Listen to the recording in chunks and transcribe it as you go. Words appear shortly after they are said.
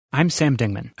I'm Sam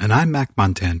Dingman. And I'm Mac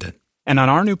Montandon. And on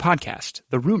our new podcast,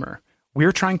 The Rumor,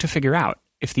 we're trying to figure out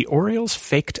if the Orioles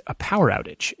faked a power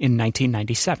outage in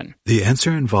 1997. The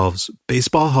answer involves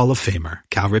Baseball Hall of Famer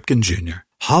Cal Ripken Jr.,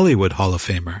 Hollywood Hall of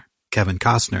Famer Kevin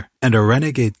Costner, and a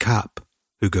renegade cop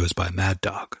who goes by Mad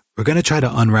Dog. We're going to try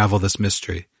to unravel this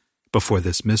mystery before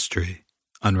this mystery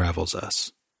unravels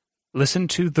us. Listen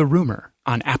to The Rumor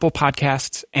on Apple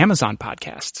Podcasts, Amazon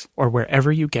Podcasts, or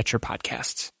wherever you get your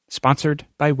podcasts. Sponsored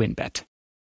by WinBet.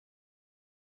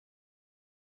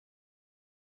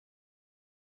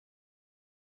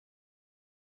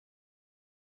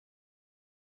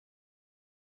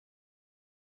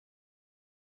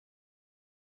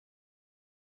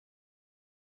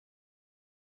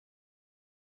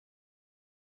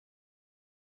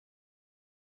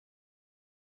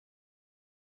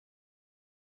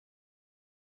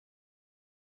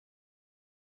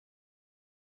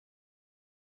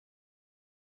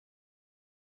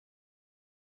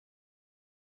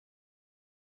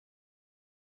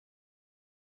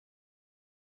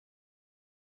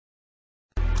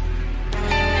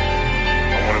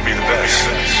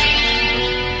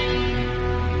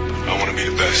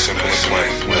 Simple and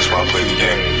plain. That's why I play the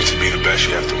game. To be the best,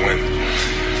 you have to win.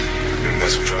 And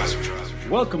that's what drives me.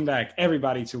 Welcome back,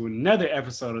 everybody, to another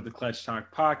episode of the Clutch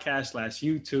Talk podcast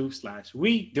 /YouTube/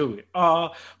 We Do It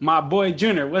All. My boy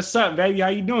Junior, what's up, baby? How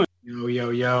you doing?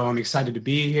 Yo. I'm excited to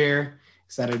be here.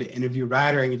 Excited to interview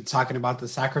Ryder and get talking about the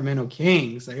Sacramento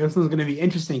Kings. Like, this one's going to be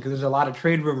interesting because there's a lot of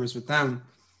trade rumors with them.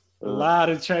 A lot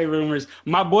of trade rumors.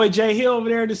 My boy Jay Hill over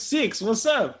there, the 6. What's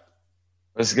up?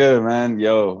 What's good, man?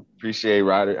 Yo, appreciate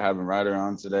having Ryder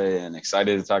on today and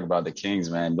excited to talk about the Kings,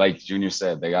 man. Like Junior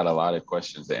said, they got a lot of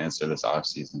questions to answer this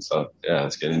offseason. So, yeah,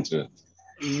 let's get into it.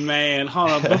 Man,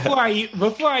 hold on.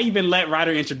 Before I even let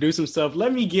Ryder introduce himself,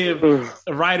 let me give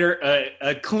Ryder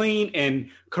a clean and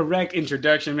correct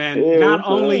introduction, man. Yeah, not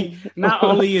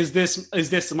only is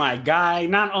this my guy,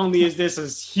 not only is this a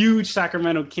huge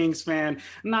Sacramento Kings fan,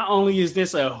 not only is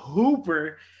this a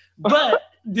hooper, but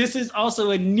this is also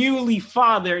a newly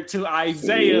father to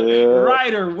Isaiah. Yeah.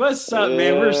 Ryder, what's up,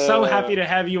 man? We're so happy to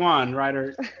have you on,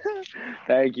 Ryder.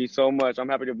 Thank you so much. I'm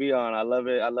happy to be on. I love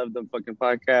it. I love the fucking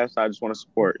podcast. I just want to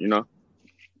support,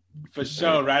 For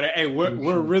sure, Ryder. Hey,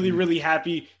 we're really, really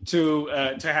happy to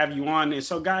have you on. And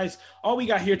so, guys, all we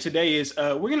got here today is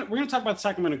we're gonna talk about the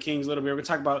Sacramento Kings a little bit. We're gonna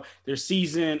talk about their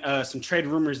season, some trade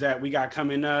rumors that we got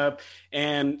coming up,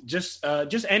 and just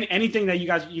anything that you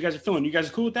guys are feeling. You guys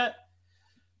are cool with that?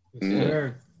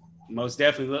 Sure. Most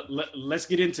definitely. Let's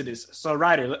get into this. So,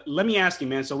 Ryder, let me ask you,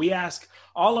 man. So we ask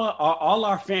all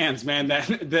our fans, man,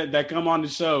 that come on the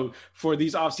show for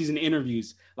these offseason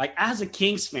interviews. Like, as a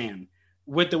Kings fan,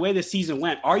 with the way the season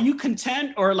went, are you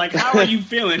content or like how are you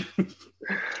feeling?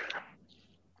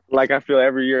 Like I feel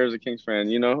every year as a Kings fan,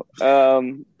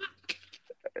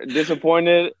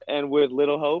 disappointed and with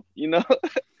little hope,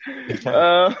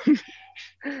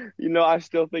 I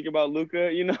still think about Luka,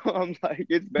 I'm like,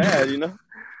 it's bad,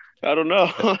 I don't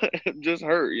know. It just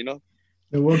hurt,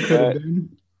 And what could have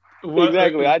been?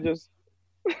 Exactly.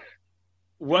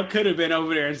 What could have been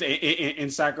over there in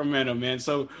Sacramento, man?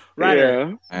 So,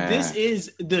 Ryder, This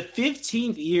is the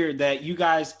 15th year that you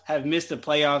guys have missed the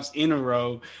playoffs in a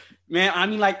row. Man, I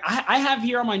mean, like, I have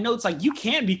here on my notes, like, you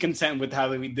can't be content with how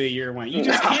the year went. You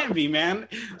just can't be, man.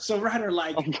 So, Ryder,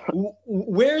 like,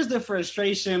 where's the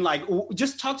frustration? Like,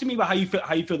 just talk to me about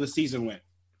how you feel the season went.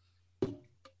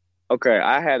 Okay,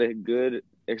 I had a good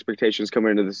expectations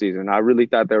coming into the season. I really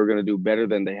thought they were going to do better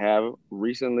than they have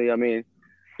recently. I mean,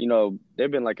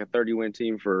 they've been like a 30-win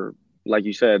team for, like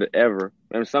you said, ever.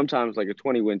 And sometimes like a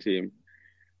 20-win team.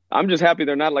 I'm just happy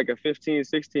they're not like a 15,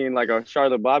 16, like a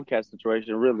Charlotte Bobcats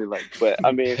situation, really. But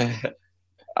I mean,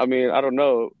 I don't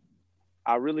know.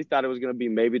 I really thought it was going to be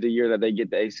maybe the year that they get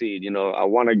the A seed. I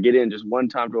want to get in just one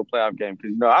time to a playoff game.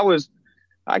 Because,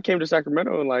 I came to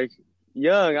Sacramento and like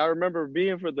young. I remember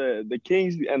being for the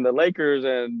Kings and the Lakers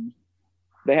and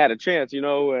they had a chance,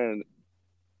 and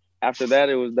after that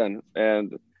it was done.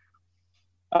 And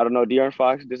I don't know, De'Aaron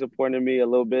Fox disappointed me a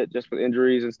little bit just with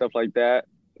injuries and stuff like that.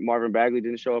 Marvin Bagley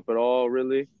didn't show up at all,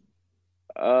 really.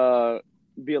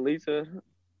 Bielitsa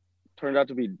turned out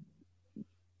to be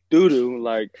doo-doo.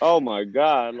 Like, oh, my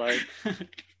God. Like,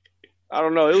 I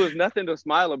don't know. It was nothing to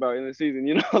smile about in the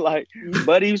season, Like,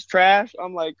 Buddy's trash.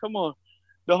 I'm like, come on.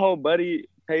 The whole Buddy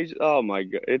page, oh, my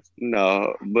God.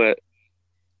 No. But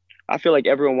I feel like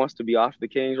everyone wants to be off the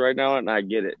Kings right now, and I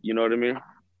get it. You know what I mean?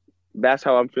 That's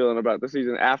how I'm feeling about the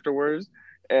season afterwards.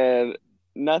 And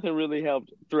nothing really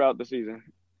helped throughout the season.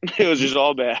 It was just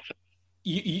all bad.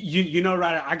 You know,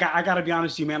 right? I gotta be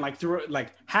honest with you, man. Like through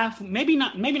like maybe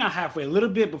not halfway, a little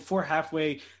bit before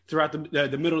halfway throughout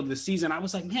the middle of the season, I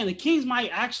was like, man, the Kings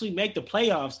might actually make the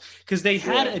playoffs because they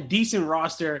had a decent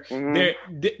roster.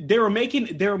 They were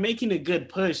making a good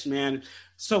push, man.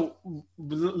 So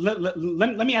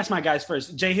let me ask my guys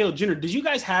first. Jay Hill Jr., did you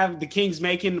guys have the Kings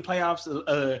making the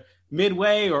playoffs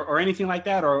midway or anything like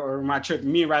that, or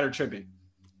me and Ryder tripping?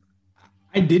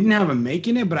 I didn't have them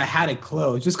making it, but I had it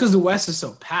close just because the West is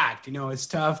so packed. You know, it's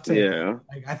tough to. Yeah.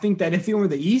 Like, I think that if they were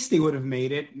the East, they would have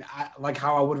made it. Like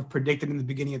how I would have predicted in the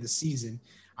beginning of the season.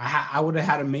 I would have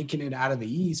had them making it out of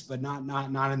the East, but not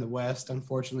in the West.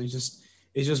 Unfortunately, it's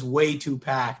just way too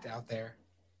packed out there.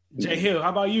 Jay Hill, how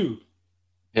about you?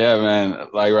 Yeah, man.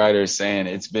 Like Ryder is saying,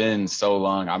 it's been so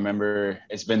long. I remember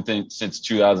it's been since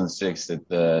 2006 that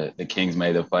the Kings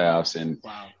made the playoffs, and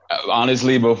wow.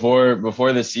 Honestly, before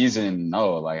the season,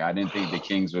 no, like I didn't think the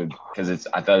Kings would, because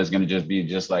I thought it was going to just be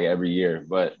just like every year.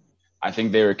 But I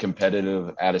think they were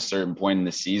competitive at a certain point in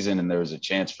the season, and there was a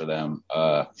chance for them.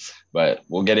 But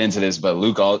we'll get into this. But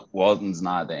Luke Walton's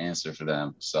not the answer for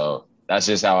them, so that's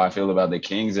just how I feel about the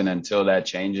Kings. And until that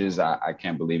changes, I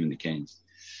can't believe in the Kings.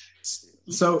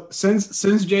 So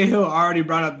since Jay Hill already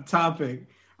brought up the topic,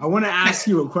 I want to ask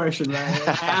you a question, right?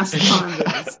 I asked John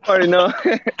this. I already know.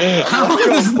 How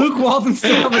does Luke Walton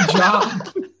still have a job?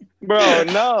 Bro,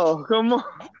 no. Come on.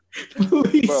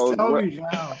 Please tell me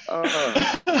now.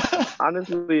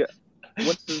 Honestly,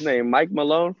 what's his name? Mike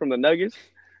Malone from the Nuggets.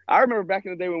 I remember back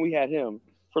in the day when we had him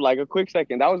for like a quick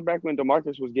second. That was back when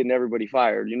DeMarcus was getting everybody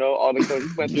fired. You know, all the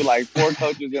coaches went through like 4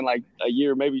 coaches in like a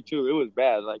year, maybe 2. It was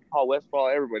bad. Like Paul Westphal,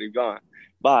 everybody gone.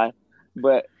 Bye.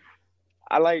 But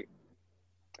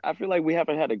I feel like we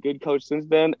haven't had a good coach since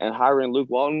then, and hiring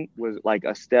Luke Walton was like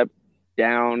a step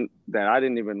down that I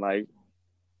didn't even like.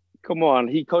 Come on,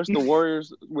 he coached the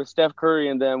Warriors with Steph Curry,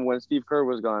 and then when Steve Kerr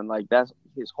was gone, like that's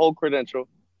his whole credential.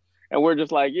 And we're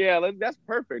just like, yeah, that's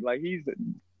perfect. Like he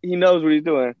knows what he's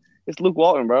doing. It's Luke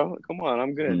Walton, bro. Come on,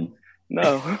 I'm good.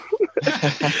 No.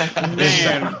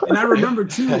 Man. And I remember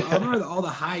too, all the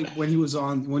hype when he was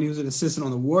an assistant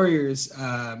on the Warriors.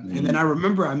 And then I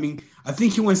remember, I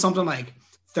think he went something like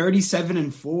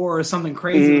 37-4 or something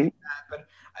crazy like that. But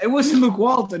it wasn't Luke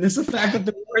Walton. It's the fact that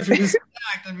the Warriors were just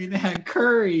stacked. I mean, they had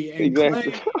Curry and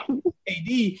Clay,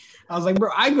 AD. I was like, bro,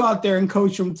 I go out there and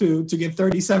coach them to get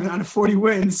 37 out of 40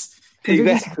 wins.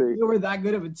 Exactly. They were that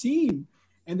good of a team.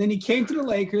 And then he came to the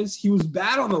Lakers. He was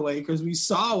bad on the Lakers. We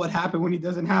saw what happened when he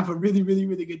doesn't have a really, really,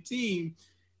 really good team.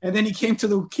 And then he came to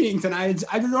the Kings, and I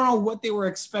don't know what they were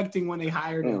expecting when they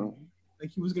hired him.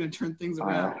 Like he was going to turn things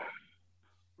around.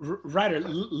 Ryder,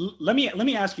 let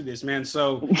me ask you this, man.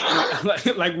 So,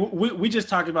 like we just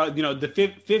talked about, you know, the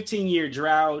 15-year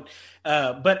drought,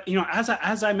 but you know, as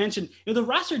I mentioned, you know, the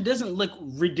roster doesn't look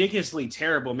ridiculously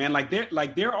terrible, man.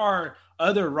 There are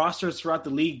other rosters throughout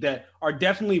the league that are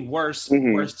definitely worse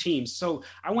teams. So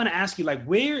I want to ask you, like,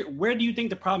 where do you think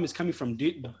the problem is coming from?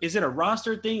 Is it a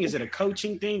roster thing? Is it a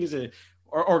coaching thing? Is it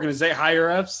or organization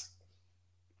higher ups?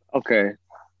 Okay,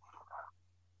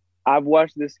 I've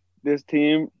watched this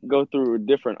team go through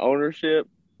different ownership,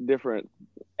 different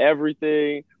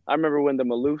everything. I remember when the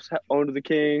Maloofs owned the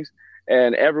Kings,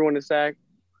 and everyone in SAC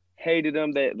hated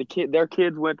them. Their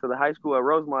kids went to the high school at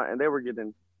Rosemont, and they were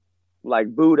getting like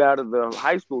booed out of the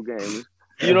high school games.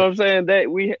 You know what I'm saying?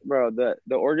 The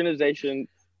organization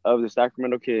of the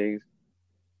Sacramento Kings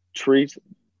treats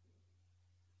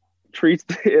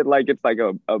it like it's like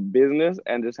a business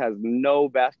and just has no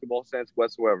basketball sense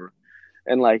whatsoever.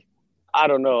 And like, I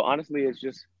don't know. Honestly,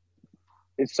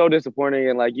 it's so disappointing.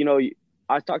 And like, you know,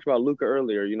 I talked about Luka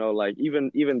earlier, you know, like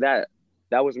even that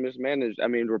was mismanaged. I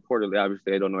mean, reportedly,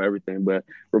 obviously I don't know everything, but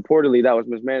reportedly that was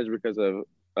mismanaged because of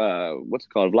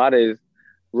Vlade's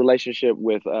relationship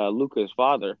with Luka's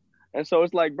father. And so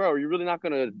it's like, bro, you're really not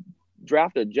going to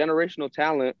draft a generational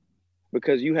talent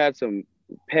because you had some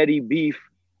petty beef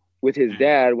with his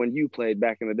dad when you played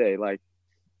back in the day. Like,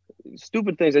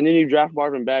 stupid things. And then you draft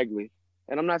Marvin Bagley.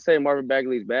 And I'm not saying Marvin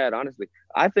Bagley is bad, honestly.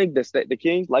 I think the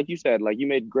Kings, like you said, like you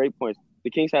made great points. The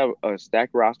Kings have a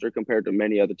stacked roster compared to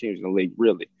many other teams in the league,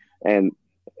 really. And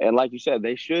like you said,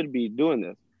 they should be doing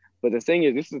this. But the thing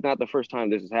is, this is not the first time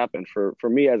this has happened for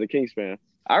me as a Kings fan.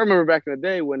 I remember back in the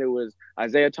day when it was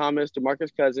Isaiah Thomas, DeMarcus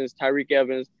Cousins, Tyreek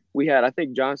Evans. We had, I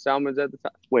think, John Salmons at the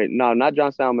time. Wait, no, not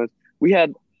John Salmons. We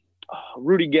had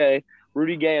Rudy Gay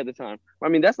at the time. I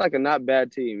mean, that's like a not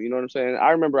bad team. You know what I'm saying? I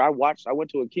remember I went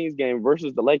to a Kings game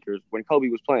versus the Lakers when Kobe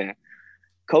was playing.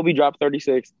 Kobe dropped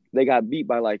 36. They got beat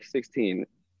by like 16.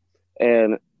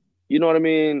 And you know what I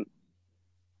mean?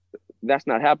 That's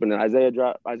not happening.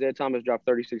 Isaiah Thomas dropped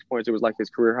 36 points. It was like his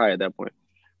career high at that point.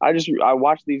 I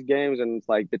watch these games and it's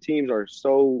like the teams are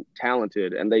so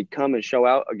talented and they come and show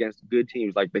out against good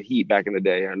teams like the Heat back in the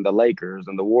day and the Lakers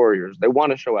and the Warriors. They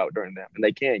want to show out during them and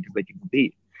they can because they can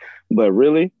compete. But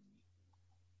really,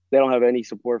 they don't have any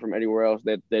support from anywhere else.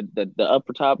 That the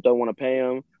upper top don't want to pay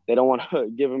them. They don't want to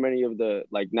give them any of the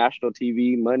like national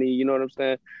TV money. You know what I'm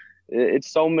saying?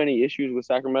 It's so many issues with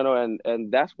Sacramento,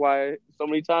 and that's why so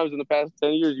many times in the past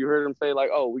 10 years you heard them say like,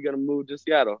 "Oh, we're gonna move to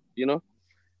Seattle." You know,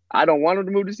 I don't want them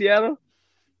to move to Seattle.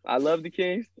 I love the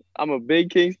Kings. I'm a big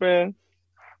Kings fan,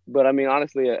 but I mean,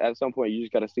 honestly, at some point you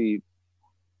just got to see.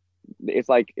 It's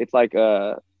like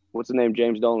what's the name,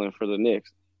 James Dolan for the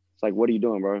Knicks. It's like, what are you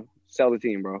doing, bro? Sell the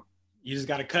team, bro. You just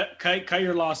gotta cut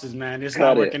your losses, man. It's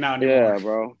not working out anymore. Yeah,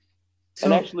 bro.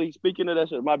 And actually, speaking of that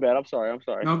shit, my bad. I'm sorry.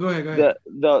 No, go ahead.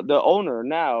 The owner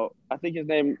now, I think his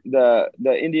name, the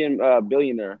Indian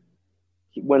billionaire.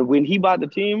 When he bought the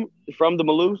team from the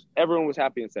Maloofs, everyone was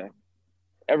happy and sad.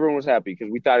 Everyone was happy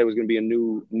because we thought it was going to be a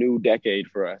new decade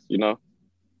for us, you know.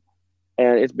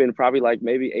 And it's been probably like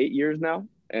maybe 8 years now,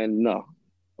 and no,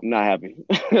 I'm not happy.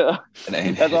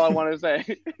 That's all I want to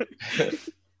say.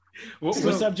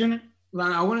 What's up, Junior?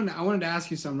 Lon, I wanted to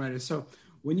ask you something, right? So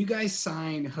when you guys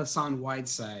signed Hassan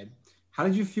Whiteside, how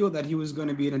did you feel that he was going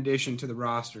to be an addition to the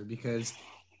roster? Because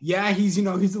yeah, he's a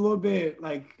little bit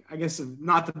like, I guess,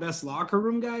 not the best locker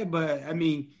room guy, but I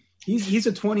mean, he's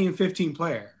a 20 and 15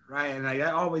 player, right? And like,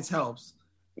 that always helps.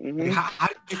 Mm-hmm. Like, how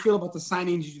did you feel about the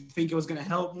signing? Did you think it was going to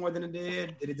help more than it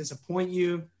did? Did it disappoint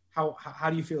you? How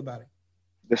do you feel about it?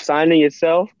 The signing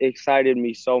itself excited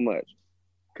me so much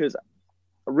because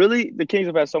really the Kings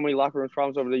have had so many locker room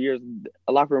problems over the years.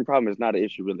 A locker room problem is not an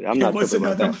issue, really. I'm not tripping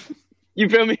about that. You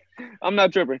feel me? I'm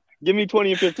not tripping. Give me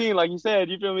 20 and 15, like you said.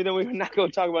 You feel me? Then we're not going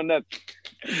to talk about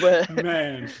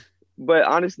nothing. But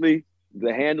honestly,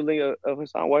 the handling of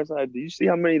Hassan Whiteside, do you see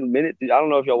how many minutes? I don't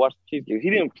know if y'all watched the Kings game. He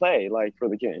didn't play like for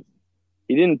the Kings.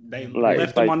 He didn't. They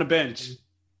left him on the bench.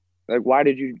 Like, why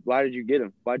did you get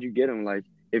him? Why'd you get him? Like,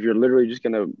 if you're literally just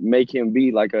gonna make him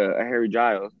be like a Harry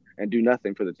Giles and do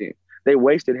nothing for the team, they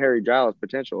wasted Harry Giles'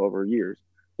 potential over years.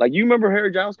 Like, you remember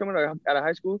Harry Giles coming out of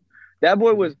high school? That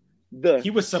boy was he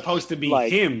was supposed to be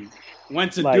him.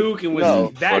 Went to like, Duke and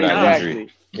was that guy.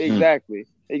 Exactly.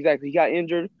 He got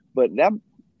injured, but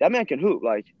that man can hoop.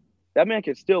 Like, that man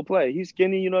can still play. He's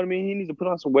skinny, you know what I mean? He needs to put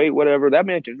on some weight, whatever. That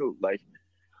man can hoop. Like,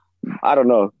 I don't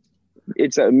know.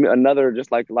 It's another,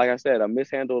 just like I said, a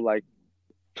mishandled like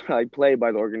play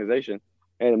by the organization,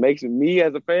 and it makes me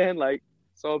as a fan like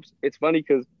so. It's funny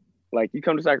because like you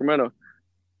come to Sacramento,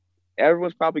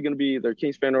 everyone's probably going to be either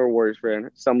Kings fan or a Warriors fan,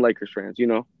 some Lakers fans, you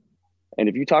know. And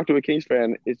if you talk to a Kings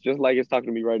fan, it's just like it's talking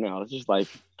to me right now. It's just like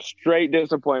straight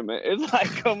disappointment. It's like,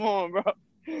 come on, bro.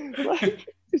 Like,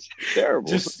 it's terrible.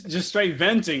 Just straight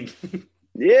venting.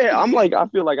 Yeah, I'm like, I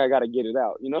feel like I gotta get it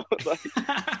out, you know.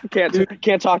 Like,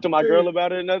 can't talk to my girl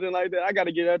about it, nothing like that. I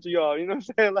gotta get it out to y'all, you know what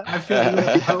I'm saying? Like, I feel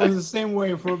like I was the same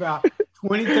way for about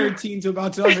 2013 to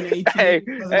about 2018.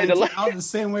 I was the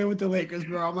same way with the Lakers,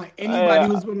 bro. I'm like,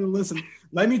 anybody who's going to listen,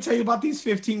 let me tell you about these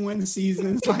 15 win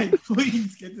seasons. Like,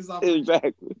 please get this off.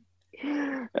 Exactly.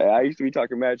 I used to be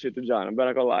talking mad shit to John. I'm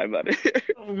not gonna lie about it.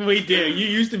 We did. You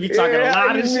used to be talking a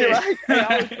lot of shit. Like,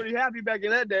 I was pretty happy back in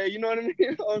that day. You know what I mean?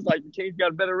 I was like, the Kings got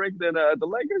a better rank than the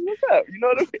Lakers. What's up? You know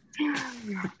what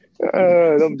I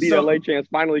mean? Them beat LA chance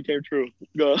finally came true.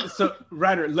 Go. So,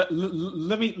 Ryder,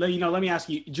 let me ask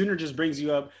you. Junior just brings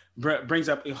up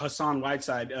Hassan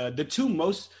Whiteside. The two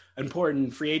most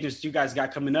important free agents you guys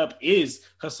got coming up is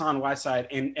Hassan Whiteside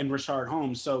and Rashard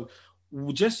Holmes. So,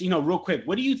 just real quick,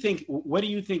 what do you think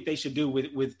they should do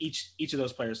with each of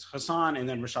those players, Hassan and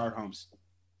then Rashard Holmes?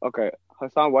 Okay,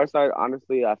 Hassan Whiteside,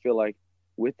 honestly, I feel like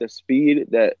with the speed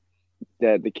that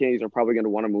the Kings are probably going to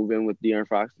want to move in with De'Aaron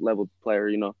Fox level player,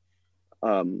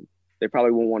 they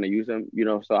probably won't want to use him,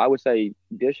 So I would say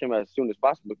dish him as soon as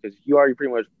possible because you already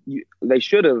pretty much they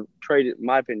should have traded. In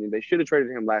my opinion, they should have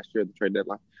traded him last year at the trade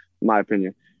deadline. In my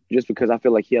opinion, just because I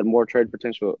feel like he had more trade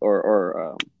potential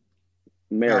or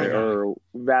merit or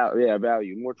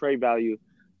value, more trade value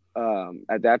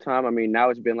at that time. I mean, now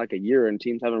it's been like a year and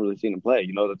teams haven't really seen him play.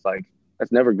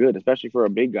 That's never good, especially for a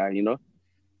big guy.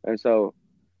 And so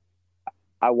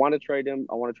I want to trade him.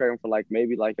 I want to trade him for like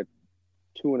maybe like a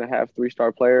 2.5,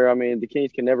 3-star player. I mean, the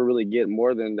Kings can never really get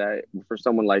more than that for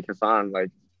someone like Hassan, like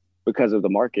because of the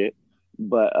market.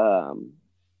 But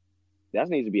that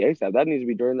needs to be ASAP. That needs to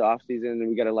be during the offseason, and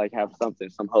we got to like have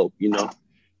some hope,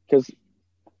 because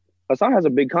Hassan has a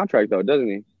big contract though, doesn't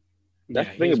he? That's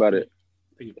the thing about it.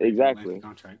 Exactly.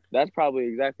 That's probably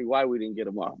exactly why we didn't get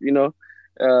him off.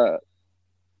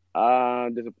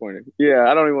 Disappointed. Yeah,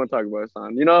 I don't even want to talk about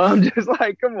Hassan. You know, I'm just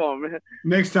like, come on, man.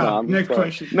 Next time. Next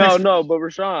question. No, but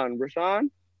Rashawn,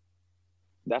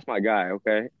 that's my guy.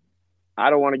 Okay, I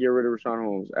don't want to get rid of Rashawn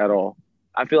Holmes at all.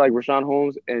 I feel like Rashawn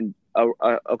Holmes and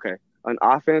an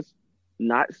offense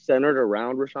not centered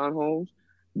around Rashawn Holmes,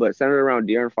 but centered around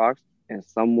De'Aaron Fox and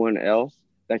someone else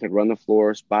that could run the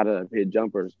floor, spot up, hit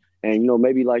jumpers, and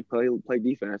maybe like play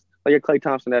defense, like a Klay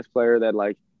Thompson-esque player that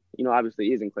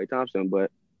obviously isn't Klay Thompson,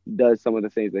 but does some of the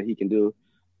things that he can do.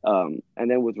 And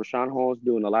then with Rashawn Holmes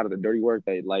doing a lot of the dirty work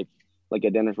that like a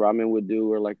Dennis Rodman would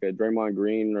do, or like a Draymond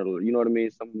Green, or you know what I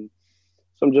mean,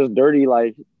 some just dirty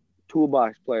like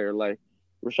toolbox player. Like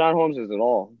Rashawn Holmes is it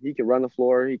all. He can run the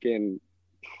floor. He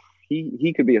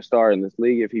could be a star in this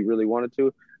league if he really wanted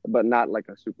to, but not like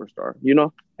a superstar,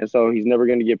 And so he's never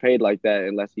going to get paid like that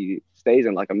unless he stays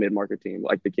in like a mid-market team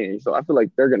like the Kings. So I feel like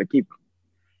they're going to keep him.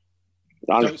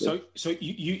 Honestly. So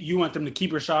you want them to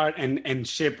keep Rashard and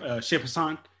ship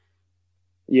Hassan?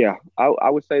 Yeah, I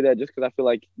would say that just because I feel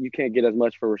like you can't get as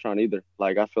much for Rashawn either.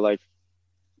 Like I feel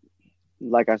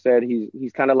like I said,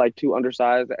 he's kind of like too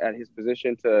undersized at his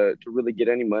position to really get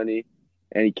any money,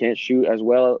 and he can't shoot as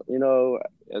well,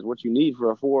 as what you need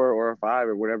for a 4 or a 5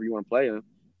 or whatever you want to play him.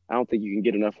 I don't think you can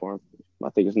get enough for him. I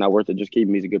think it's not worth it. Just keep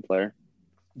him. He's a good player.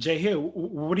 Jay Hill,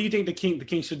 what do you think the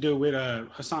Kings should do with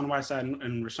Hassan Whiteside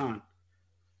and Rashawn?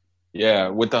 Yeah,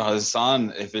 with the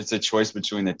Hassan, if it's a choice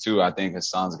between the two, I think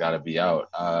Hassan's got to be out.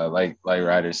 Like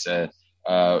Ryder said,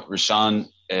 Rashawn,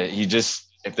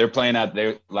 if they're playing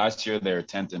last year, they were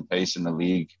 10th in pace in the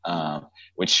league,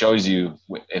 which shows you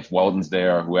if Walton's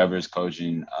there or whoever's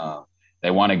coaching,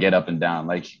 they want to get up and down.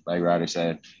 Like Ryder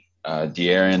said,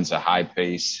 De'Aaron's a high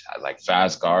pace, like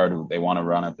fast guard. They want to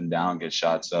run up and down, get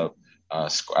shots up.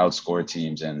 Outscore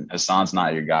teams, and Hassan's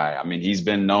not your guy. I mean, he's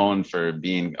been known for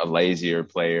being a lazier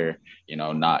player,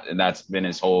 and that's been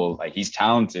his whole, like, he's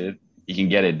talented, he can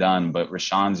get it done, but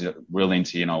Rashawn's willing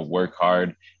to, work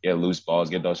hard, get loose balls,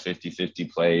 get those 50-50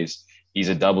 plays. He's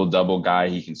a double-double guy.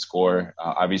 He can score.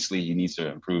 Obviously, he needs to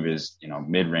improve his,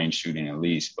 mid-range shooting at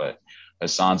least, but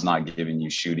Hassan's not giving you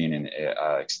shooting and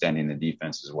extending the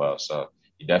defense as well. So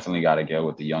you definitely got to get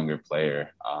with the younger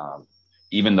player.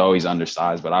 Even though he's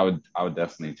undersized, but I would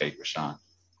definitely take Rashawn.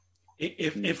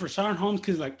 If Rashawn Holmes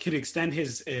could extend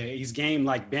his game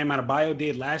like Bam Adebayo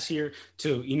did last year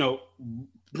to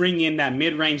bring in that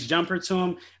mid-range jumper to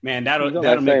him, man, that'll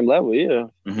that same level, yeah.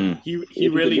 Mm-hmm. He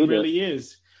really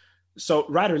is. So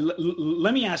Ryder,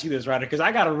 let me ask you this, Ryder, because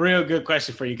I got a real good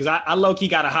question for you, because I low-key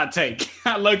got a hot take.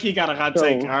 All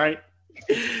right,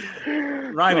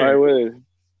 Ryder,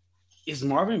 is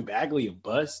Marvin Bagley a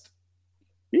bust?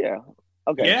 Yeah.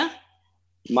 Okay. Yeah.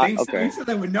 Okay. He said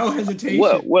that with no hesitation.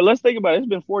 Well, let's think about it. It's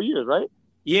been 4 years, right?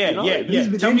 Yeah. He's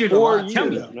been Tell me, 4 years, tell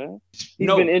me, man. He's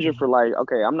been injured for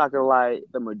I'm not gonna lie,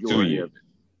 the majority of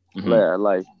it. Mm-hmm.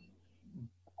 Yeah,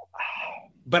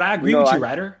 but I agree with you,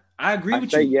 Ryder. I agree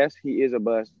with you. Yes, he is a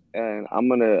bust, and I'm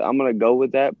gonna go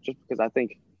with that just because I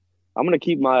think I'm gonna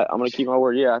keep my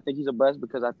word. Yeah, I think he's a bust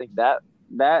because I think that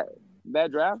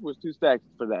draft was too stacked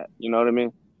for that. You know what I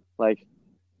mean? Like,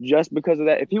 just because of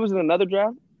that, if he was in another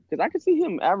draft, because I could see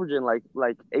him averaging like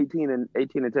 18 and 10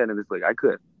 in this league.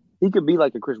 He could be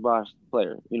like a Chris Bosh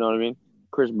player. You know what I mean?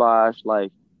 Chris Bosh, I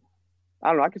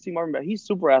don't know. I could see Marvin Bagley. He's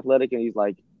super athletic, and he's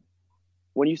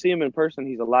when you see him in person,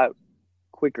 he's a lot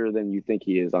quicker than you think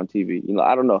he is on TV.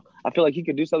 I don't know. I feel like he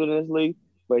could do something in this league,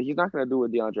 but he's not going to do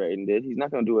what DeAndre Ayton did. He's not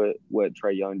going to do what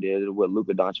Trae Young did, or what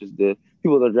Luka Doncic did.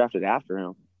 People that are drafted after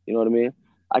him. You know what I mean?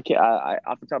 I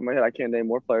off the top of my head, I can't name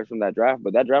more players from that draft,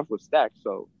 but that draft was stacked.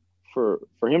 So for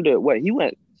him to he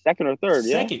went second or third,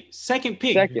 second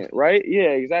pick, right? Yeah,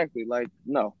 exactly.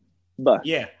 No, but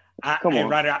yeah, Come on,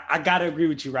 Ryder. I gotta agree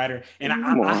with you, Ryder. And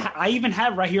I even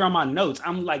have right here on my notes.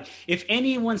 I'm like, if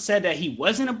anyone said that he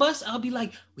wasn't a bust, I'll be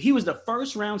like, he was the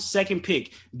first round second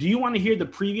pick. Do you want to hear the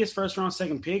previous first round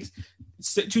second picks?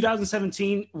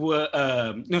 2017 was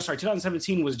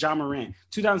John Morant.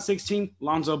 2016,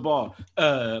 Lonzo Ball.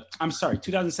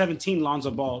 2017, Lonzo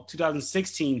Ball.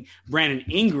 2016, Brandon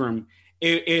Ingram.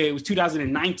 It was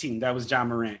 2019 that was John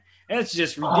Morant. That's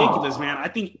just ridiculous, man. I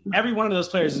think every one of those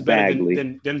players is better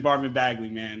than Marvin Bagley,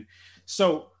 man.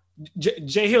 So,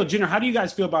 Jay Hill Jr., how do you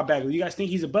guys feel about Bagley? You guys think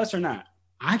he's a bust or not?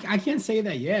 I can't say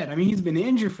that yet. I mean, he's been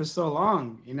injured for so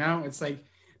long, you know? It's like,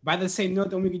 by the same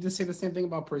note, then we could just say the same thing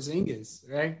about Porzingis,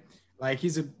 right? Like,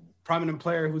 he's a prominent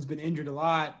player who's been injured a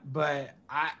lot. But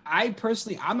I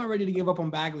personally, I'm not ready to give up on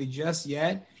Bagley just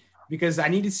yet, because I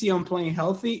need to see him playing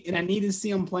healthy, and I need to see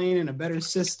him playing in a better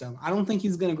system. I don't think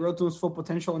he's going to grow to his full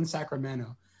potential in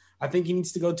Sacramento. I think he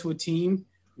needs to go to a team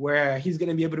where he's going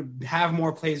to be able to have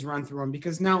more plays run through him.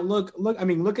 Because now look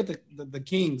at the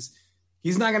Kings.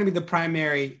 He's not going to be the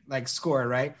primary like scorer,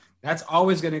 right? That's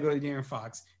always going to go to De'Aaron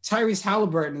Fox. Tyrese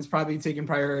Halliburton is probably taking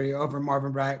priority over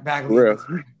Marvin Bagley,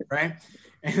 right?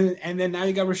 And then now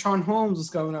you got Richaun Holmes is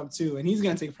going up too, and he's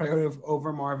going to take priority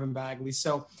over Marvin Bagley.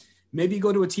 So maybe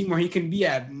go to a team where he can be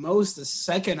at most a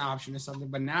second option or something.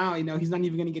 But now, he's not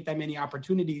even going to get that many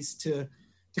opportunities to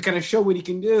kind of show what he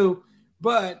can do.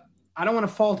 But I don't want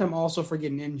to fault him also for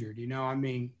getting injured.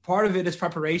 Part of it is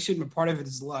preparation, but part of it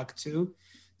is luck too.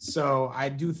 So I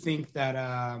do think that,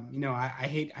 I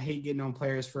hate getting on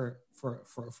players for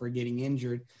getting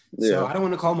injured. Yeah. So I don't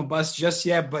want to call him a bust just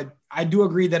yet, but I do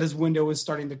agree that his window is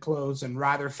starting to close and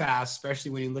rather fast, especially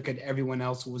when you look at everyone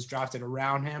else who was drafted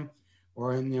around him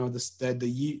or in,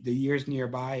 the years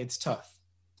nearby. It's tough.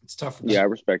 It's tough. Yeah, I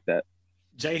respect that.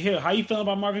 Jay Hill, how you feeling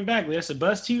about Marvin Bagley? That's a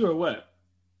bust to you or what?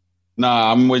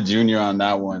 Nah, I'm with Junior on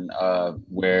that one.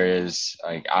 Whereas,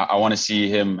 like, I want to see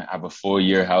him have a full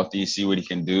year healthy, see what he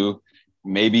can do.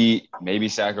 Maybe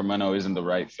Sacramento isn't the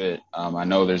right fit. I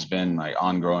know there's been like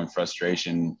ongoing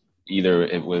frustration. Either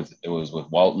it was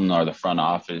with Walton or the front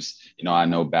office. I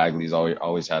know Bagley's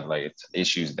always had like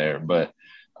issues there, but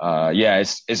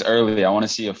it's early. I want to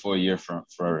see a full year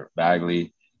for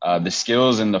Bagley. The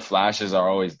skills and the flashes are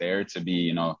always there to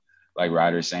be, like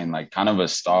Ryder's saying, like kind of a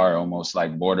star, almost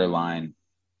like borderline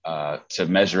to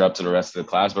measure up to the rest of the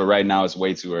class. But right now it's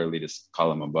way too early to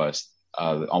call him a bust.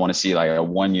 I want to see like a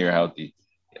 1 year healthy.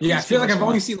 Yeah, I feel like I've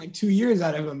only seen like 2 years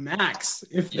out of him max.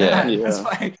 If that. Yeah. That's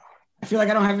why I feel like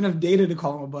I don't have enough data to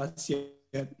call him a bust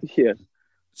yet. Yeah.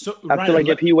 So I feel like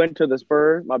if he went to the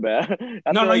Spurs, my bad.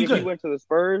 If he went to the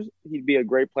Spurs, he'd be a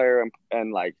great player,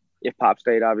 and like if Pop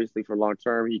stayed obviously for long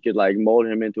term, he could like mold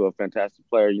him into a fantastic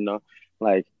player,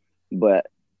 but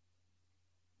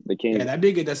the Kings, that'd be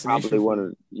a good destination. Probably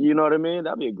wanted, you know what I mean?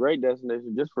 That'd be a great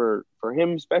destination just for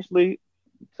him, especially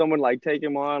someone like take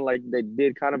him on like they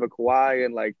did kind of a Kawhi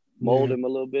and like mold him a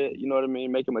little bit. You know what I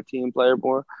mean? Make him a team player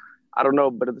more. I don't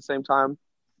know, but at the same time,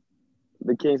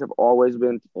 the Kings have always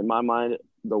been, in my mind,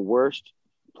 the worst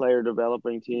player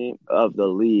developing team of the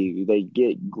league. They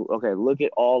get look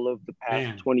at all of the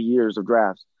past 20 years of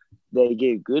drafts. They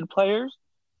get good players,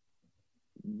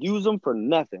 use them for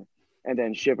nothing, and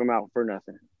then ship them out for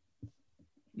nothing.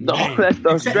 That's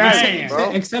the strategy,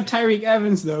 bro. Except Tyreek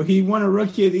Evans, though. He won a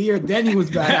Rookie of the Year. Then he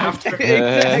was bad after.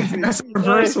 That's the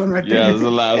reverse one right there. Yeah, there's a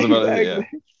lot about it. Yeah.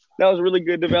 That was really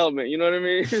good development. You know what I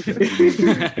mean?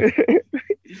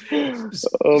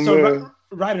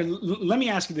 Ryder, let me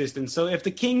ask you this then. So if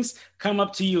the Kings come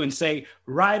up to you and say,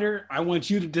 Ryder, I want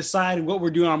you to decide what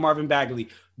we're doing on Marvin Bagley,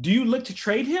 do you look to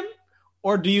trade him?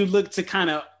 Or do you look to kind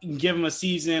of give him a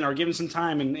season or give him some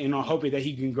time and hoping that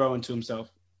he can grow into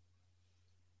himself?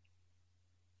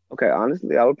 Okay,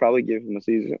 honestly, I would probably give him a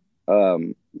season.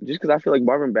 Just because I feel like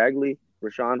Marvin Bagley,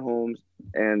 Richaun Holmes,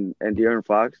 and De'Aaron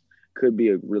Fox could be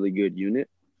a really good unit.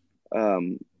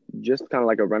 Just kind of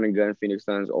like a run and gun Phoenix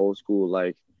Suns old school,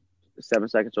 like 7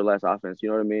 seconds or less offense. You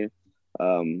know what I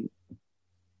mean?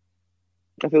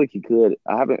 I feel like he could.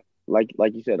 I haven't, like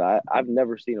you said, I've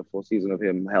never seen a full season of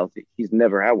him healthy. He's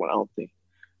never had one, I don't think.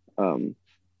 And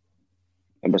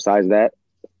besides that,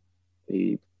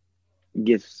 he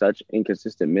gets such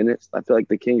inconsistent minutes. I feel like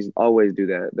the Kings always do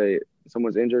that.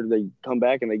 Someone's injured, they come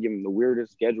back and they give him the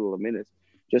weirdest schedule of minutes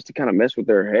just to kind of mess with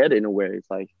their head in a way.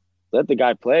 It's like, let the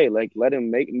guy play, like let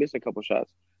him miss a couple shots.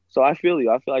 So I feel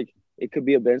you. I feel like it could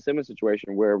be a Ben Simmons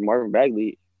situation where Marvin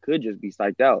Bagley could just be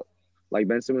psyched out. Like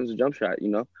Ben Simmons' jump shot,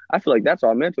 I feel like that's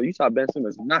all mental. You saw Ben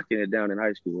Simmons knocking it down in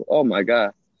high school. Oh my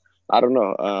God. I don't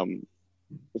know.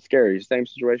 It's scary. Same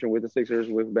situation with the Sixers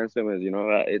with Ben Simmons.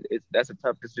 That's a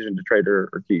tough decision to trade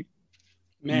or keep.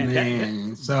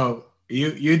 Man. So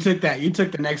you took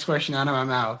the next question out of my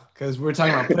mouth because we're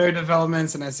talking about player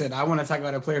developments, and I said I want to talk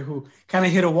about a player who kind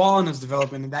of hit a wall in his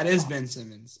development, and that is Ben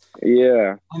Simmons.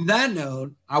 Yeah. On that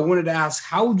note, I wanted to ask,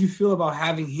 how would you feel about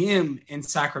having him in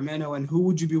Sacramento, and who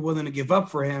would you be willing to give up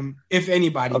for him, if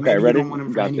anybody? Okay, Maybe ready? You don't want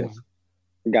him for anyone.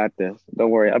 Got this.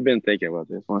 Don't worry. I've been thinking about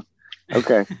this one.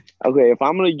 Okay. If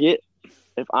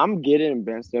I'm getting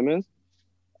Ben Simmons,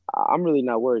 I'm really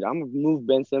not worried. I'm gonna move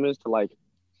Ben Simmons to like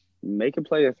make him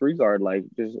play a 3-guard, like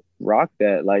just rock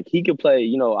that. Like he could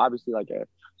play, obviously like a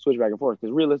switch back and forth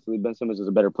because realistically Ben Simmons is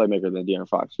a better playmaker than De'Aaron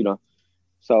Fox,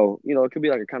 So, it could be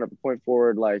like a kind of a point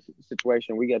forward like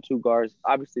situation. We got 2 guards.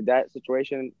 Obviously that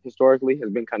situation historically has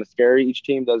been kind of scary. Each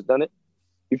team that's done it.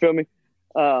 You feel me?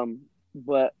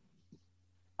 But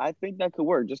I think that could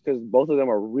work just because both of them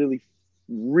are really,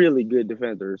 really good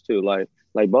defenders too. Like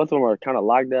both of them are kind of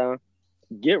locked down.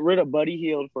 Get rid of Buddy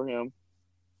Hield for him.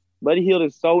 Buddy Hield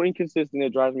is so inconsistent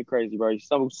it drives me crazy, bro. He's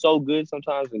so good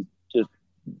sometimes and just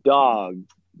dog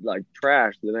like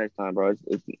trash the next time, bro.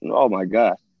 It's oh my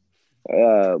god.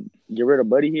 Get rid of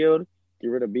Buddy Hield, get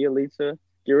rid of Bielitsa,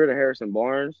 get rid of Harrison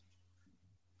Barnes.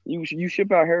 You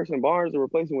ship out Harrison Barnes and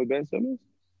replace him with Ben Simmons?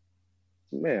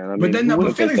 Man, I mean, but then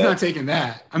but Philly's not taking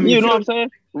that. I mean, you know what I'm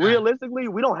saying? Realistically,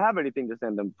 we don't have anything to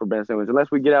send them for Ben Simmons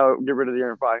unless we get rid of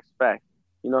De'Aaron Fox back.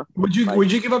 You know, would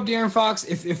you give up De'Aaron Fox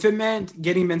if it meant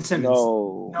getting Ben Simmons?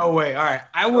 No way. All right,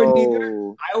 I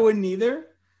wouldn't either.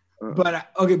 But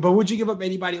okay, but would you give up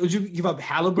anybody? Would you give up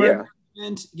Halliburton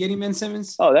and getting Ben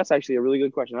Simmons? Oh, that's actually a really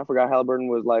good question. I forgot Halliburton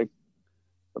was like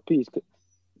a piece.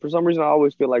 For some reason, I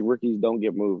always feel like rookies don't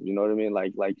get moved. You know what I mean?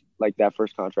 Like that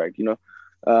first contract. You know,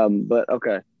 but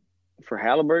okay, for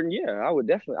Halliburton, yeah, I would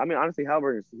definitely. I mean, honestly,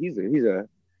 Halliburton, he's a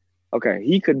okay.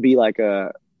 He could be like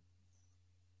a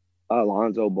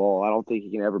Alonzo Ball. I don't think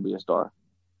he can ever be a star,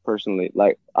 personally.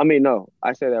 Like, I mean, no,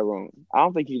 I say that wrong. I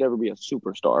don't think he'd ever be a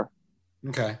superstar.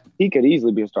 Okay. He could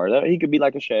easily be a star. He could be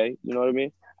like a Shea. You know what I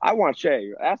mean? I want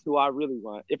Shea. That's who I really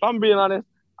want. If I'm being honest,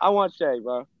 I want Shea,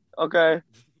 bro. Okay.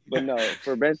 But no,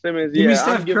 for Ben Simmons, Give me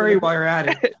Steph Curry while you're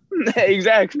at it.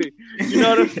 Exactly. You know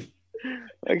what I mean?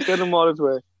 Like, send him all this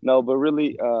way. No, but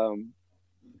really,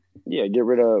 get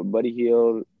rid of Buddy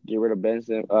Hield, get rid of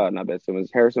not Ben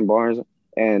Simmons, Harrison Barnes,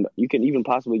 and you can even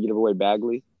possibly give away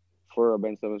Bagley for a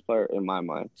Ben Simmons player, in my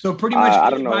mind. So pretty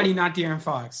much anybody not De'Aaron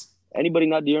Fox. Anybody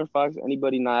not De'Aaron Fox,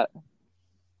 anybody not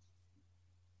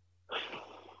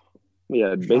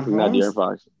basically not De'Aaron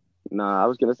Fox. Nah, I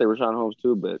was gonna say Rashawn Holmes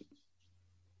too, but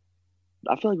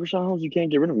I feel like Rashawn Holmes, you can't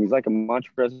get rid of him. He's like a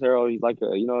Montrezl Harrell. He's like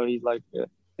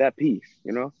that piece.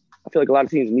 You know, I feel like a lot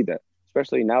of teams need that,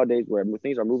 especially nowadays where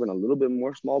things are moving a little bit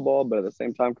more small ball, but at the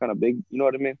same time kind of big. You know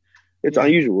what I mean? It's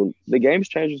unusual. The game's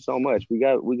changing so much. We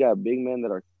got big men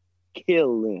that are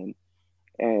killing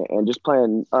and just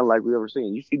playing unlike we've ever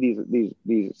seen. You see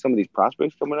these some of these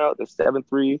prospects coming out, the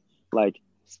 7'3",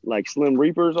 like Slim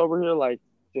Reapers over here, like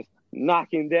just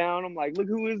knocking down. I'm like, look,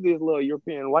 who is this little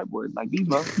European white boy? Like these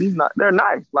not they're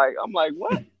nice. Like I'm like,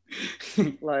 what?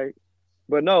 Like,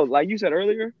 but no, like you said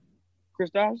earlier,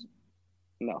 Kristaps,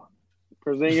 no.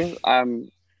 Porzingis, I'm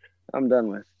done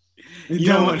with. You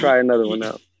don't want to try another one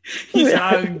out. He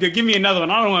said, "Give me another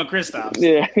one. I don't want Kristaps."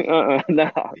 Yeah,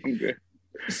 no, I'm good.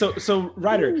 So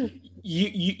Ryder,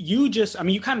 you just, I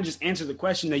mean, you kind of just answered the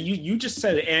question that you just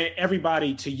said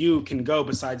everybody to you can go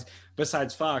besides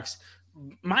Fox.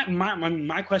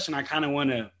 My question, I kind of want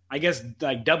to, I guess,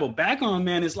 like double back on,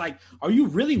 man, is like, are you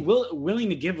really willing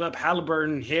to give up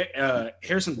Halliburton,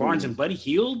 Harrison Barnes, and Buddy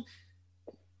Hield?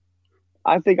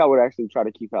 I think I would actually try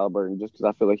to keep Halliburton just because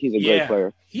I feel like he's a great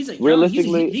player.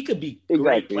 Realistically, he could be a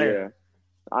great player. Yeah.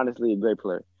 Honestly, a great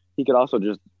player. He could also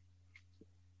just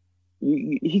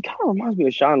he kind of reminds me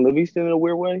of Sean Livingston in a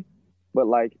weird way, but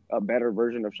like a better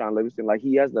version of Sean Livingston. Like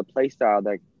he has the play style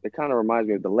that kind of reminds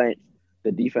me of the length,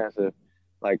 the defensive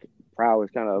like prowess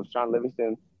kind of Sean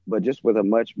Livingston, but just with a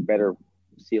much better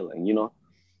ceiling, you know?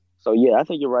 So yeah, I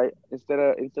think you're right. Instead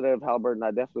of Halliburton, I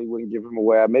definitely wouldn't give him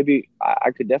away. Maybe I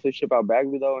could definitely ship out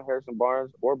Bagley though, and Harrison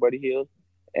Barnes or Buddy Hield,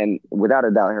 and without a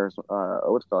doubt,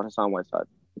 Hassan Whiteside,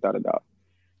 without a doubt.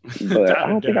 But I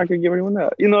don't think I could give anyone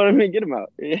out. You know what I mean? Get him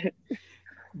out.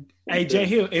 Hey Jay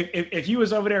Hill, if you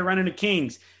was over there running the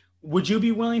Kings, would you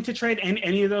be willing to trade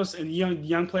any of those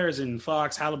young players in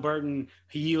Fox, Halliburton,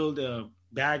 Hield,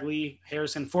 Bagley,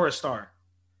 Harrison for a star?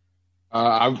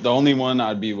 The only one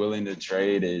I'd be willing to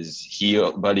trade is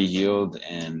Buddy Hield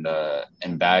and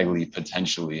Bagley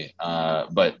potentially.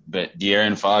 But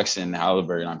De'Aaron Fox and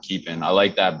Halliburton I'm keeping. I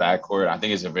like that backcourt. I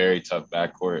think it's a very tough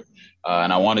backcourt.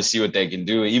 And I want to see what they can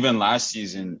do. Even last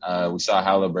season, we saw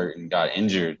Halliburton got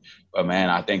injured. But, man,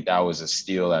 I think that was a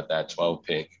steal at that 12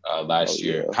 pick last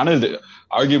year. Kind of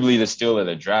arguably the steal of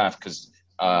the draft because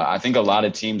I think a lot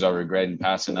of teams are regretting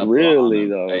passing up. Really,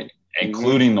 though? Right?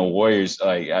 Including the Warriors,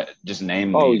 like just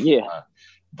name me. Oh, yeah.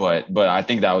 But I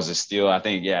think that was a steal. I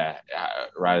think,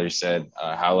 Ryder said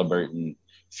Halliburton,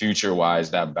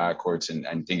 future-wise, that backcourt's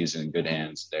and think is in good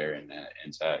hands there in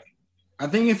Tech. I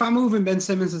think if I'm moving Ben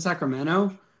Simmons to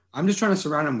Sacramento, I'm just trying to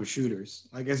surround him with shooters,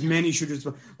 like as many shooters.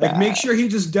 Like make sure he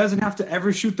just doesn't have to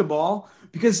ever shoot the ball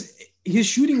because his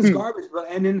shooting is garbage.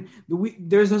 And then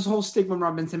there's this whole stigma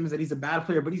around Ben Simmons that he's a bad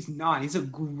player, but he's not. He's a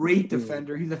great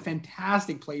defender. He's a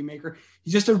fantastic playmaker.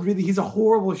 He's a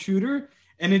horrible shooter,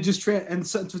 and it just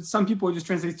some people it just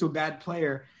translates to a bad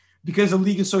player because the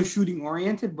league is so shooting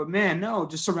oriented. But man, no,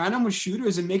 just surround him with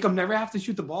shooters and make him never have to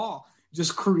shoot the ball.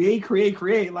 Just create.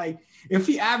 Like if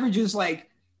he averages like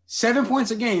 7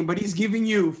 points a game, but he's giving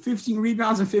you 15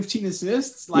 rebounds and 15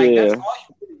 assists, like that's all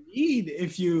you need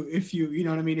if you you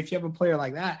know what I mean. If you have a player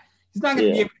like that, he's not going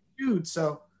to be able to shoot.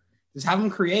 So just have him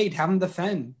create, have him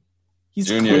defend. He's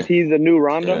Junior. Is he the new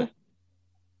Rondo?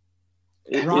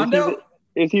 Yeah. Rondo.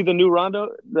 Is he the new Rondo?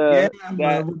 Bro,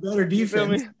 with better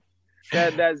defense.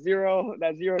 That 0,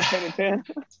 10 and 10.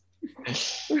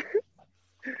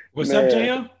 What's up,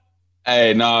 JL?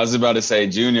 Hey, no, I was about to say,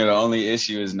 Junior, the only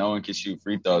issue is no one can shoot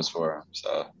free throws for him.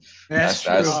 So That's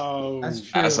true. That's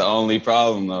true. That's the only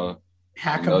problem, though.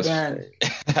 Hack him Ben.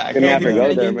 Gonna have to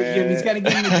go there, man. He's got to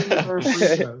give him the first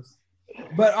free throws.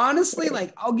 But honestly,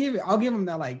 like I'll give him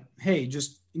that. Like, hey,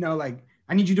 just like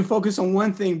I need you to focus on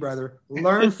one thing, brother.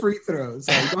 Learn free throws.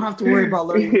 Like, you don't have to worry about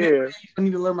learning. You don't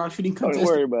need to learn about shooting contested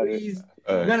Don't worry about threes.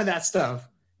 None of that stuff.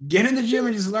 Get in the gym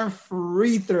and just learn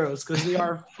free throws because they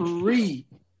are free.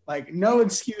 Like, no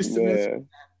excuse to miss.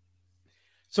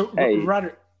 So, hey,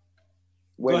 Ryder,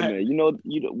 wait a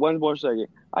minute. One more second.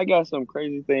 I got some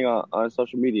crazy thing on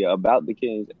social media about the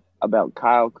Kings, about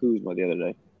Kyle Kuzma the other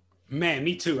day. Man,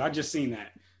 me too. I just seen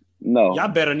that. No. Y'all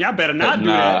better not do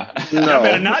that. No. Y'all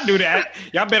better not do that.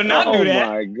 Y'all better not do that.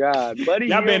 Oh, my God. Buddy,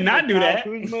 y'all better not do that.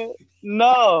 Kuzma?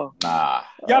 No. Nah.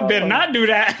 Y'all better not do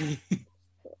that.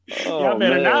 Y'all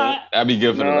better not. That'd be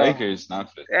good for the Lakers,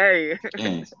 not for Hey.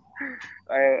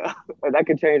 That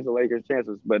could change the Lakers'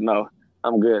 chances, but no,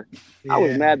 I'm good. Yeah. I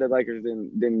was mad that Lakers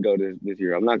didn't go this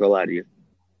year. I'm not gonna lie to you.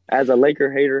 As a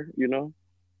Laker hater, you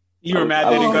were mad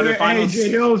they didn't go to the finals. Jay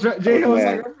Hill's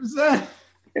like represent.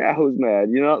 Yeah, I was mad.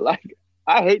 Like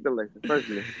I hate the Lakers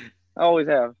personally. I always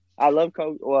have. I love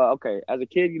Kobe. Well, okay, as a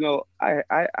kid,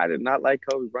 I did not like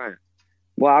Kobe Bryant.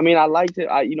 Well, I mean, I liked it.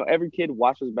 Every kid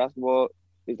watches basketball.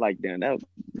 It's like, damn,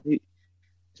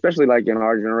 especially like in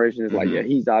our generation, it's like, yeah,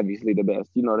 he's obviously the best.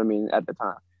 You know what I mean? At the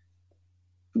time.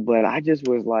 But I just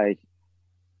was like,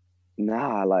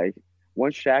 nah. Like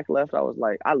once Shaq left, I was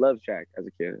like, I loved Shaq as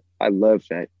a kid. I loved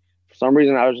Shaq. For some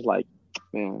reason, I was just like,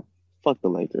 man, fuck the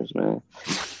Lakers, man.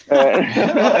 Like,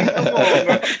 come on,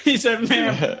 man. He said,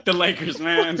 man, the Lakers,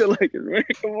 man. Fuck the Lakers, man.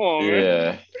 Come on,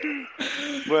 man.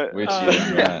 But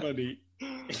funny.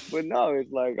 But no,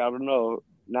 it's like, I don't know.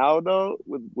 Now though,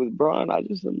 with Bron, I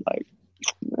just am like,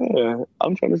 man,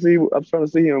 I'm trying to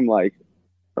see him like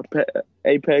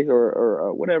Apex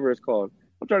or whatever it's called.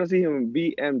 I'm trying to see him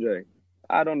beat MJ.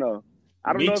 I don't know.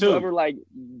 I don't know if he'll ever like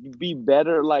be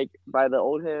better like by the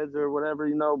old heads or whatever,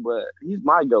 but he's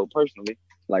my GOAT personally.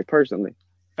 Like personally.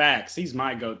 Facts. He's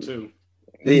my GOAT too.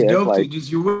 It's dope to just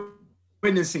you're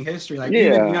witnessing history. Like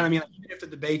even, you know what I mean? Like, even if the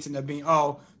debates end up being,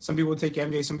 some people take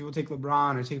MJ, some people take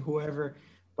LeBron or take whoever.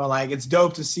 But like it's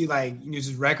dope to see like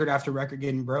just record after record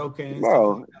getting broken. And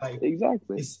Bro, stuff like that.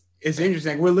 Exactly. It's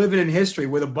interesting. We're living in history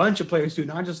with a bunch of players too,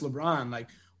 not just LeBron. Like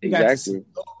we got to see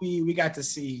Kobe, we got to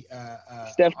see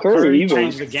Steph Curry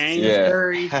change the game. Yeah.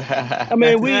 Curry. I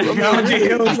mean,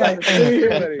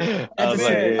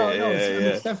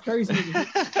 Steph Curry's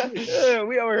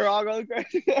we over here all going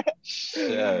crazy.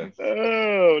 Yeah.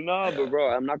 Oh no, but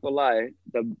bro, I'm not gonna lie.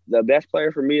 The best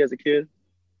player for me as a kid,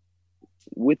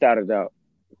 without a doubt,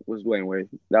 was Dwayne Wade.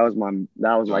 That was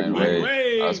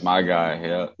my guy.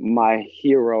 Yeah, my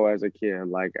hero as a kid.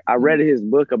 Like I read his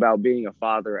book about being a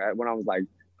father when I was like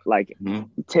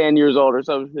 10 years old or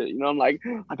some shit. I'm like,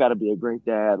 I gotta be a great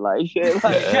dad. Like shit. Like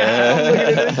I'm looking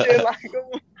at this shit like, come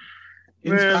on.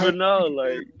 Man, but no,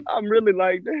 like I'm really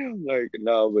like, damn, like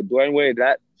no, but Dwayne Wade,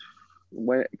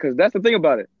 because that's the thing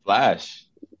about it. Flash.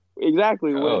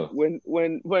 Exactly. Oh. When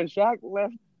Shaq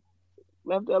left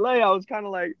LA, I was kind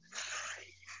of like,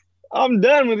 I'm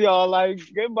done with y'all. Like,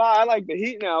 goodbye. I like the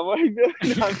Heat now. What are you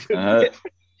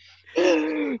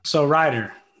doing? So,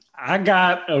 Ryder, I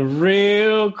got a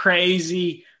real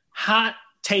crazy hot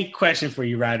take question for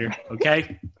you, Ryder.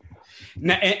 Okay.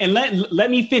 Now, and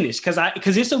let me finish because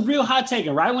it's a real hot take.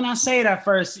 And right when I say it at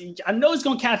first, I know it's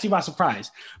gonna catch you by surprise.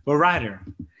 But Ryder,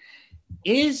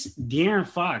 is De'Aaron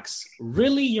Fox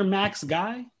really your max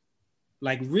guy?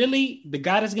 Like really the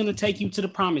guy that's going to take you to the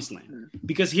promised land?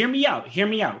 Because hear me out.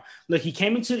 Look, he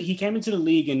came into the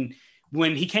league, and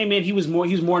when he came in, he was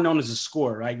more known as a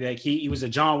scorer, right? Like he was a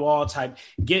John Wall type,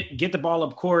 get the ball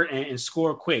up court and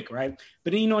score quick, right?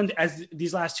 But then, as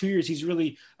these last 2 years, he's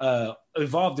really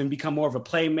evolved and become more of a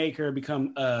playmaker,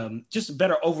 become just a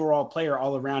better overall player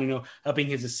all around, upping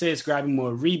his assists, grabbing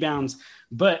more rebounds.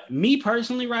 But me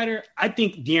personally, Ryder, I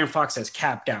think De'Aaron Fox has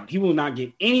capped out. He will not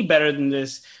get any better than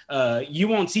this. You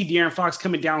won't see De'Aaron Fox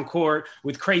coming down court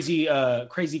with crazy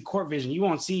court vision. You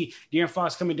won't see De'Aaron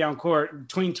Fox coming down court,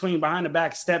 twing behind the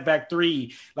back, step back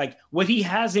three. Like what he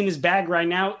has in his bag right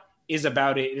now is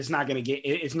about it. It's not gonna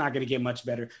get much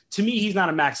better. To me, he's not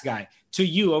a max guy. To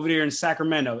you over there in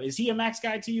Sacramento, is he a max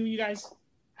guy to you guys?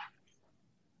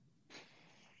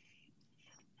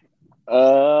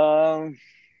 Not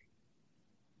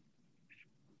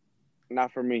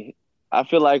for me. I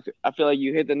feel like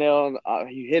you hit the nail on,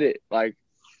 you hit it. Like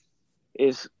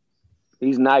it's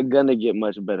he's not gonna get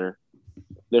much better.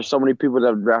 There's so many people that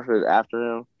have drafted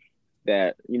after him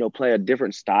that, play a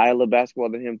different style of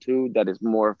basketball than him too, that is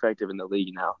more effective in the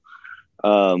league now.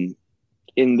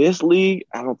 In this league,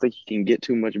 I don't think he can get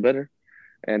too much better.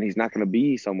 And he's not going to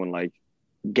be someone like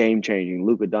game-changing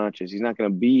Luka Doncic. He's not going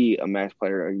to be a max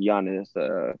player, a Giannis,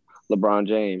 LeBron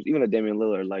James, even a Damian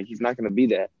Lillard. Like, he's not going to be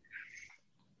that.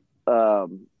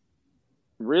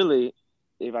 Really,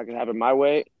 if I could have it my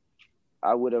way,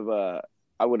 I would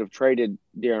have traded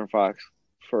De'Aaron Fox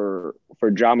for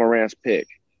Ja Morant's pick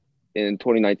in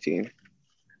 2019,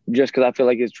 just because I feel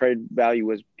like his trade value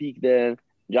was peak then.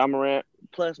 Ja Morant,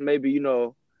 plus maybe,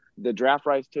 the draft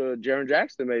rights to Jaren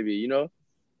Jackson, maybe,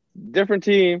 different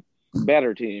team,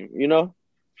 better team,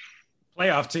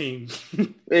 Playoff team.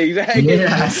 Exactly.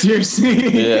 Yeah,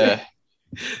 seriously. Yeah.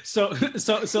 So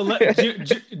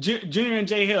Junior and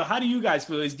Jay Hill, how do you guys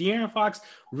feel? Is De'Aaron Fox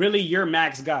really your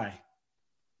max guy?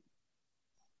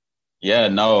 Yeah,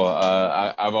 no,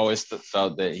 I've always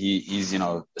felt that he's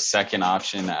the second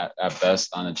option at best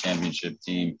on a championship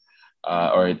team,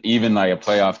 or even like a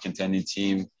playoff contending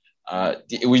team.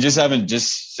 We just haven't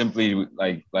just simply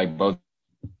like both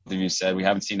of you said, we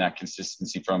haven't seen that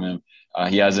consistency from him.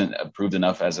 He hasn't proved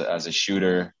enough as a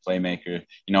shooter, playmaker,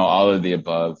 all of the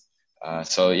above.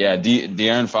 So yeah,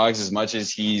 De'Aaron Fox, as much as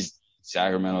he's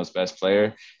Sacramento's best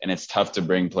player, and it's tough to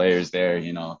bring players there,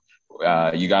 you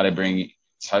got to bring.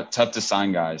 Tough to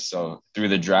sign guys. So through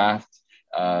the draft,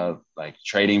 like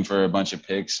trading for a bunch of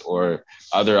picks or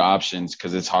other options,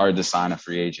 because it's hard to sign a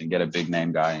free agent, get a big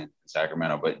name guy in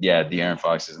Sacramento. But yeah, De'Aaron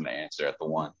Fox isn't the answer at the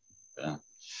one.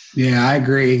 Yeah, I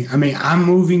agree. I mean, I'm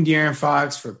moving De'Aaron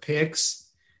Fox for picks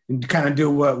and kind of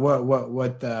do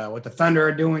what the Thunder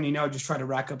are doing. Just try to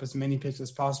rack up as many picks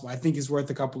as possible. I think he's worth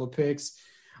a couple of picks.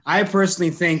 I personally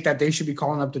think that they should be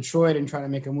calling up Detroit and trying to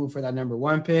make a move for that number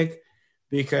 1 pick.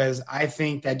 Because I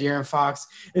think that De'Aaron Fox,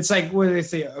 it's like, what do they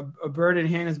say? A bird in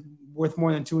hand is worth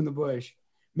more than 2 in the bush.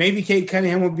 Maybe Cade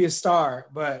Cunningham will be a star,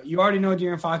 but you already know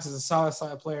De'Aaron Fox is a solid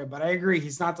player. But I agree,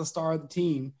 he's not the star of the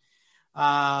team,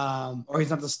 or he's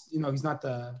not the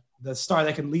star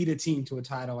that can lead a team to a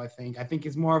title. I think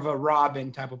he's more of a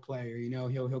Robin type of player.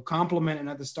 He'll complement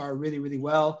another star really, really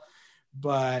well,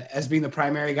 but as being the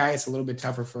primary guy, it's a little bit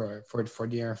tougher for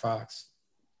De'Aaron Fox.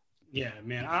 Yeah,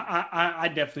 man, I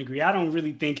definitely agree. I don't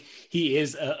really think he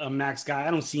is a max guy.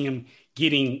 I don't see him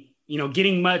getting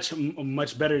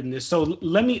much better than this. So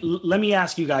let me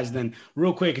ask you guys then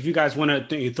real quick, if you guys want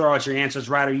to throw out your answers,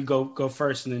 Ryder, you go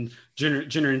first, and then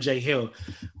Junior and Jay Hill.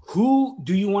 Who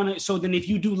do you want to? So then, if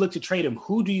you do look to trade him,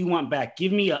 who do you want back?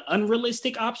 Give me an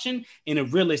unrealistic option and a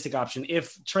realistic option.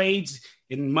 If trades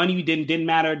and money didn't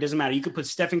matter, it doesn't matter. You could put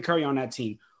Stephen Curry on that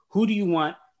team. Who do you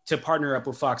want to partner up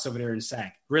with Fox over there in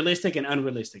SAC? Realistic and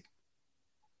unrealistic.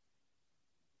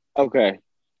 Okay.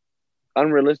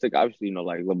 Unrealistic, obviously,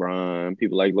 like LeBron,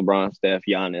 people like LeBron, Steph,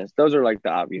 Giannis. Those are like the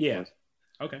obvious ones.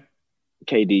 Okay.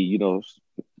 KD,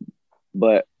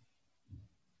 but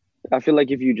I feel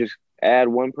like if you just add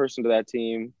one person to that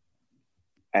team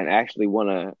and actually want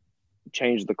to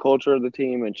change the culture of the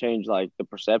team and change like the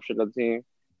perception of the team,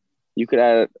 you could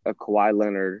add a Kawhi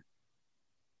Leonard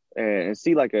and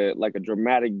see like a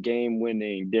dramatic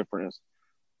game-winning difference.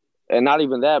 And not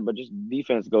even that, but just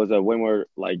defense goes up way more.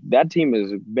 Like, that team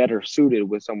is better suited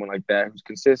with someone like that who's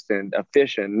consistent,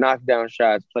 efficient, knock down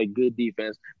shots, play good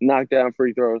defense, knock down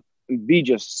free throws, and be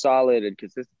just solid and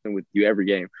consistent with you every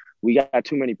game. We got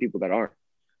too many people that aren't.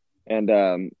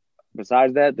 And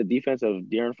besides that, the defense of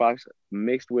De'Aaron Fox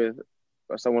mixed with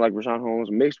someone like Rashawn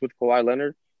Holmes, mixed with Kawhi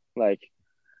Leonard, like,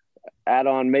 add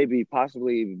on maybe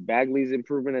possibly Bagley's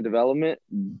improvement and development,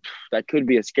 that could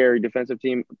be a scary defensive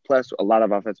team, plus a lot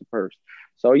of offensive perks.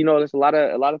 So, there's a lot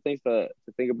of things to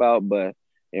think about, but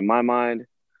in my mind,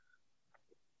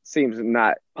 seems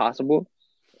not possible.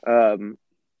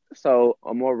 So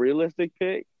a more realistic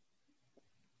pick,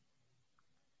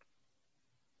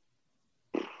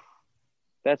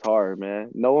 that's hard,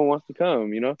 man. No one wants to come,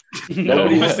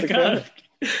 Nobody wants to come.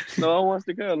 No one wants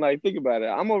to come. Like, think about it.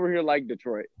 I'm over here like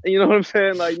Detroit. You know what I'm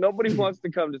saying? Like, nobody wants to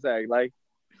come to SAC. Like,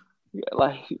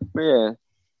 man,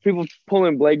 people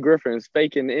pulling Blake Griffin's,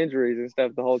 faking injuries and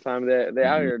stuff the whole time. They're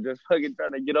out here just fucking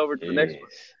trying to get over to the next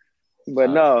one. But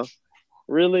no,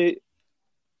 really,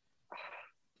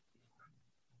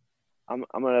 I'm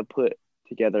gonna put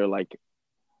together like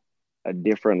a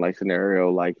different like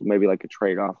scenario, like maybe like a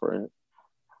trade offer.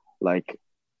 Like,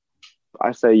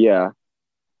 I say, yeah.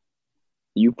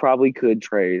 You probably could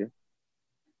trade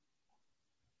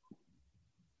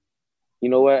You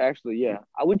know what? Actually, yeah,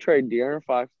 I would trade De'Aaron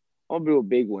Fox. I'm gonna do a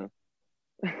big one.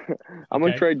 I'm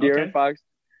gonna trade De'Aaron Fox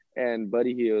and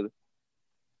Buddy Hield.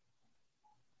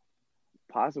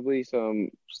 Possibly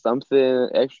something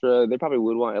extra. They probably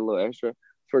would want a little extra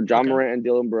for John Morant and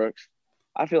Dillon Brooks.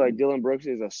 I feel like Dillon Brooks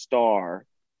is a star.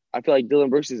 I feel like Dillon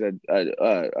Brooks is a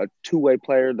two-way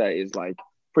player that is like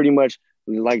pretty much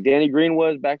like Danny Green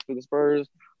was back for the Spurs,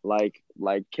 like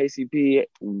KCP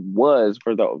was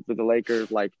for the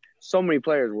Lakers. Like so many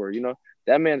players were,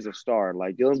 that man's a star.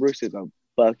 Like Dillon Brooks is a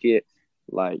bucket,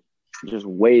 like just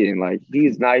waiting. Like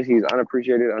he's nice, he's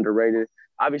unappreciated, underrated.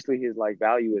 Obviously, his like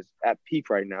value is at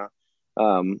peak right now.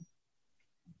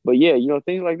 But yeah,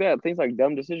 things like that, things like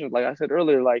dumb decisions. Like I said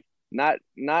earlier, like not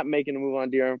making a move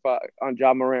on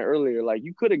John Morant earlier. Like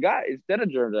you could have got instead of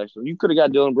Jaren Jackson, you could have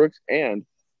got Dillon Brooks and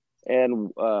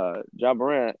John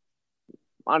Morant.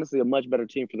 Honestly, a much better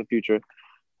team for the future.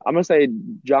 I'm gonna say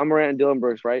John Morant and Dillon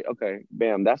Brooks, right? Okay,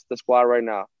 bam, that's the squad right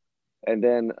now. And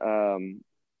then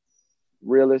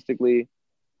realistically,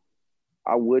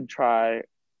 I would try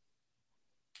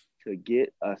to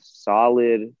get a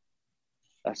solid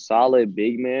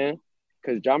big man,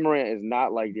 because John Morant is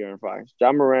not like De'Aaron Fox.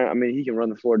 John Morant, I mean, he can run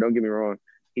the floor. Don't get me wrong.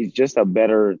 He's just a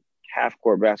better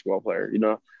half-court basketball player,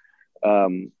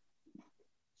 So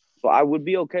I would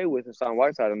be okay with Hassan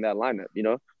Whiteside in that lineup,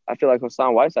 I feel like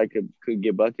Hassan Whiteside could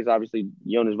get buckets. Obviously,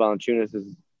 Jonas Valanciunas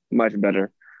is much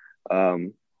better.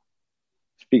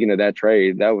 Speaking of that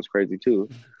trade, that was crazy too.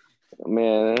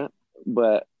 Man,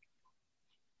 but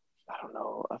I don't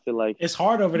know. I feel like it's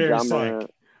hard over there John to sack.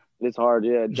 Morant, it's hard,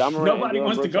 yeah. John Morant Nobody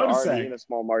wants to go to sack in a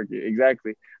small market.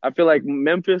 Exactly. I feel like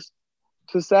Memphis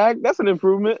to sack, that's an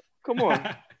improvement. Come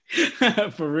on.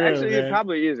 For real. Actually, man. It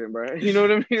probably isn't, bro. You know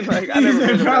what I mean? Like I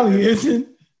never It probably isn't.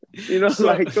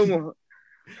 Like come on.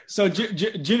 So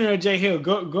General J Hill,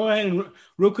 go ahead and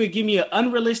real quick give me an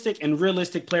unrealistic and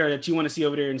realistic player that you want to see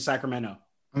over there in Sacramento.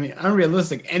 I mean,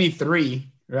 unrealistic, any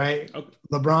three, right? Okay.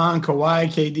 LeBron, Kawhi,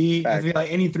 KD. I feel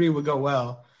like any three would go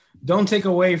well. Don't take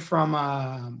away from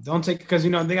because they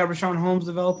got Rashawn Holmes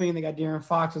developing. They got De'Aaron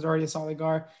Fox is already a solid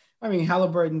guard. I mean,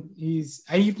 Halliburton, he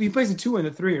plays a 2 and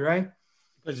a 3, right?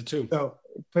 Plays a 2. So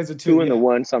plays a 2 and the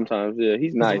 1 sometimes. Yeah,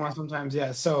 he's nice. One sometimes,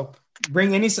 yeah. So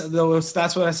bring any those.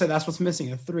 That's what I said. That's what's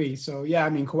missing, a 3. So yeah, I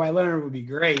mean, Kawhi Leonard would be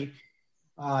great.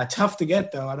 Tough to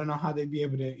get though. I don't know how they'd be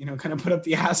able to, kind of put up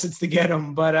the assets to get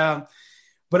him. But a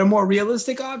more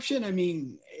realistic option, I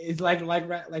mean, it's like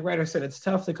Ryder said, it's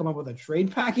tough to come up with a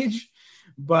trade package.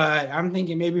 But I'm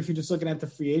thinking maybe if you're just looking at the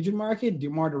free agent market,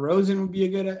 DeMar DeRozan would be a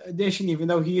good addition, even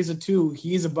though he is a 2.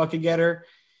 He is a bucket getter,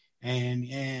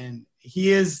 and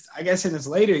he is, I guess, in his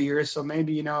later years. So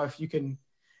maybe if you can.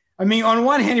 I mean, on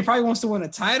one hand, he probably wants to win a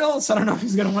title, so I don't know if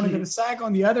he's going to want to get a sack.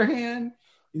 On the other hand,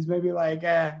 he's maybe like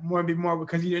more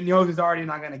because he's already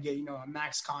not going to get a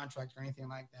max contract or anything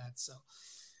like that. So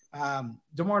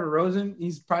DeMar DeRozan,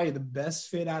 he's probably the best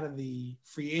fit out of the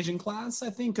free agent class, I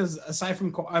think, because aside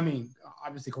from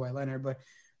obviously Kawhi Leonard, but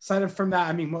aside from that,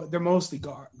 I mean, they're mostly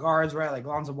guards, right? Like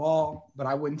Lonzo Ball, but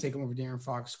I wouldn't take him over De'Aaron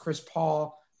Fox. Chris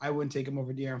Paul, I wouldn't take him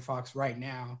over De'Aaron Fox right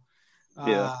now.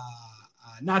 Yeah.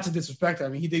 Not to disrespect him. I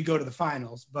mean, he did go to the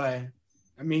finals, but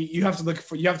I mean, you have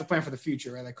to plan for the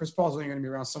future, right? Like Chris Paul's only going to be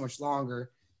around so much longer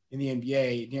in the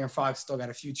NBA. De'Aaron Fox still got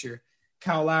a future.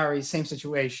 Kyle Lowry, same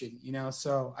situation,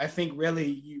 So I think really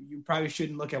you probably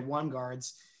shouldn't look at one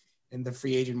guards in the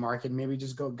free agent market. Maybe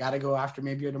just gotta go after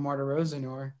maybe a DeMar DeRozan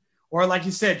or like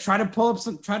you said, try to pull up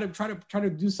some, try to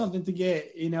do something to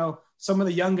get some of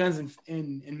the young guns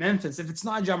in Memphis. If it's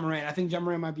not John Morant, I think John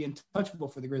Morant might be untouchable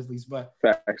for the Grizzlies, but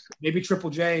maybe Triple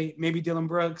J, maybe Dillon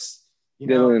Brooks,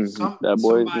 that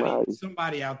boy's nice.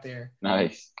 Somebody out there.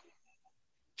 Nice.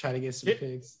 Try to get some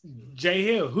picks. Jay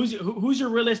Hill, who's your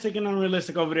realistic and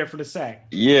unrealistic over there for the sack?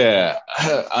 Yeah,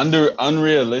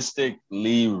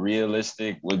 unrealistically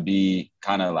realistic would be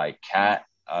kind of like Cat.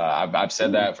 I've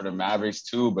said that for the Mavericks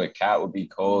too, but Cat would be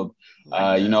cold.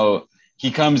 He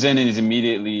comes in and is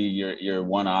immediately your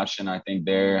one option. I think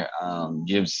there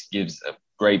gives a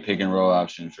great pick and roll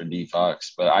option for D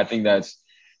Fox. But I think that's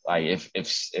like if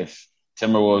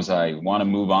Timberwolves want to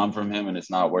move on from him and it's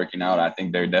not working out, I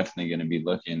think they're definitely going to be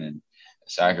looking, and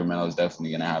Sacramento is definitely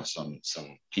going to have some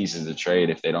pieces to trade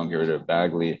if they don't get rid of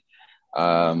Bagley.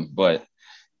 But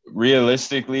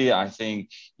realistically, I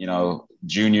think,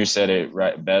 Junior said it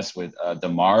right best with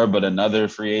DeMar, but another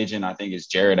free agent I think is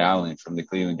Jared Allen from the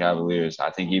Cleveland Cavaliers. I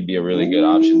think he'd be a really good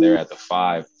option there at the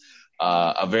 5.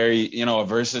 A very, a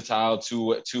versatile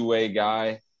two-way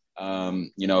guy.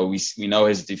 We know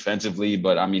his defensively,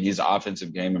 but I mean, his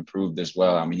offensive game improved as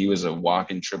well. I mean, he was a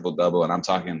walking triple-double, and I'm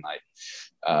talking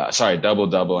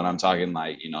double-double, and I'm talking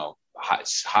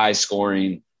high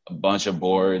scoring, a bunch of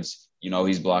boards.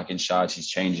 He's blocking shots. He's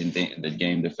changing the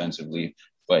game defensively.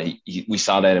 But we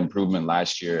saw that improvement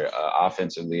last year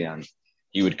offensively, and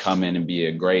he would come in and be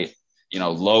a great,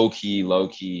 low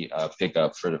key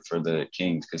pickup for the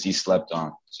Kings because he slept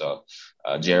on. So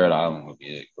Jared Allen would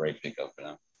be a great pickup for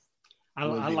them. I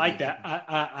like that.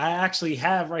 I actually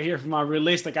have right here for my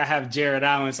realistic, I have Jared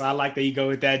Allen. So I like that you go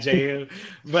with that, J.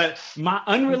 But my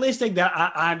unrealistic that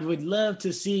I would love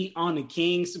to see on the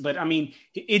Kings, but I mean,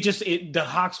 the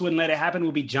Hawks wouldn't let it happen,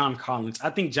 would be John Collins.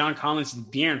 I think John Collins and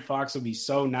De'Aaron Fox would be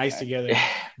so nice together.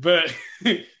 But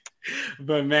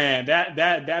man,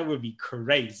 that would be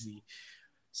crazy.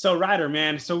 So Ryder,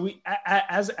 man, so we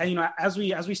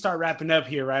as we start wrapping up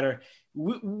here, Ryder,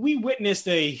 we witnessed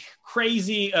a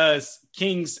crazy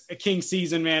Kings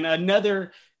season, man.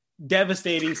 Another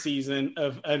devastating season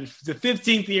of the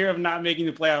 15th year of not making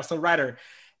the playoffs. So, Ryder,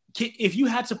 if you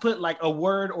had to put like a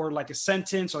word or like a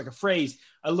sentence or like a phrase,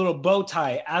 a little bow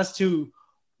tie as to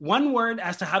one word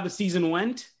as to how the season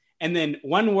went, and then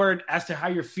one word as to how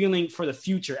you're feeling for the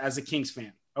future as a Kings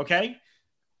fan. Okay,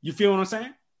 you feel what I'm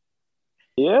saying?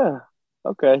 Yeah.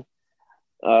 Okay.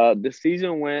 The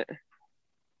season went.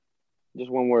 Just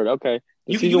one word. Okay.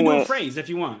 You can do a phrase if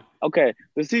you want. Okay.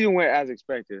 The season went as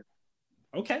expected.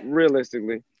 Okay.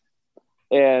 Realistically.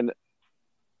 And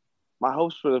my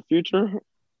hopes for the future,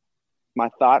 my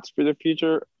thoughts for the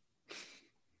future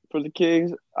for the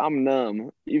Kings, I'm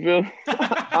numb. You feel?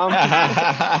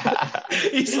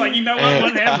 He's like, you know what?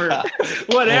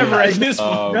 Whatever. At this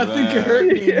point, nothing can hurt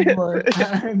me anymore.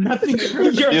 Nothing can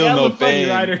hurt me. You're hella funny,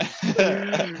 Ryder.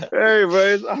 Hey,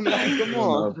 bro. I'm like, come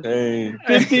on.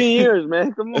 15 years,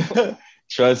 man. Come on.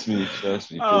 Trust me.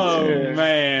 Oh,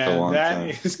 man.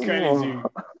 That is crazy.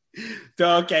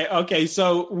 Okay.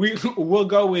 So we'll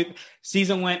go with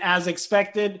season went as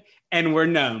expected, and we're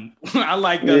numb. I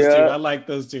like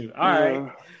those two. All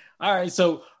right.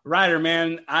 So Ryder,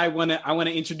 man, I want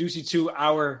to introduce you to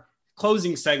our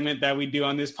closing segment that we do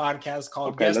on this podcast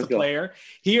called Guess the Player.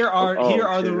 Here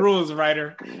are the rules,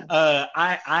 Ryder.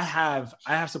 I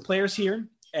have some players here,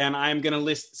 and I'm going to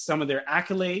list some of their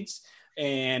accolades,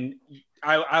 and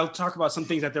I'll talk about some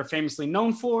things that they're famously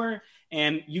known for,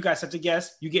 and you guys have to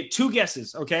guess. You get 2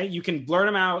 guesses, okay? You can blurt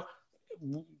them out.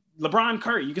 LeBron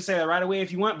Curry, you can say that right away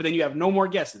if you want, but then you have no more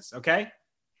guesses, okay?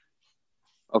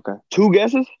 Okay. 2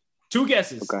 guesses? 2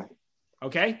 guesses.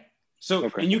 Okay. So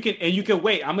and you can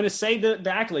wait. I'm gonna say the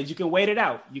accolades. You can wait it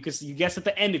out. You guess at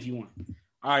the end if you want.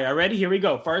 All right, y'all ready? Here we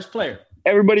go. First player.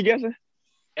 Everybody guessing?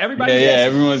 Everybody's guessing. Yeah,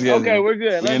 everyone's guessing. Okay, we're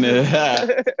good.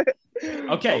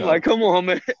 Okay. I'm like, come on,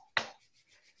 man.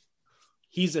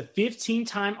 He's a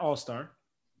 15-time All-Star.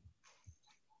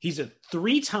 He's a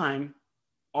 3-time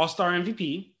All-Star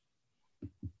MVP.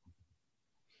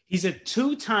 He's a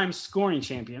 2-time scoring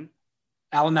champion.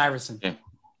 Allen Iverson. Yeah.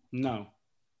 No.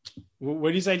 What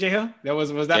did you say, J Hill? Was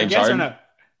that James a guess Harden? or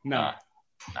no? Nah,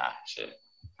 shit.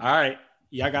 All right.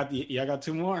 Y'all got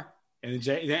 2 more. And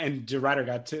Ryder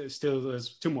got 2. Still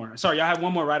there's 2 more. Sorry, y'all have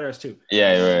 1 more. Ryder has 2.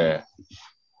 Yeah.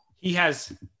 He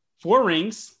has 4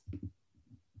 rings.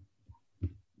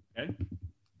 Okay.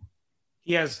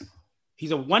 He's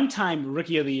a 1-time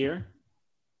Rookie of the Year.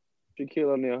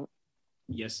 Shaquille O'Neal.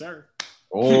 Yes, sir.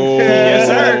 Oh,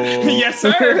 yes,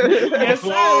 sir.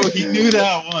 Oh, he knew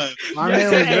that one.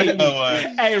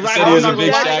 Hey, Ryder, said he was a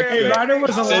big Shaq fan. Ryder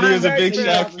was a said he was a big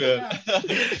Shaq fan.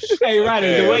 Hey,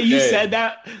 Ryder, the way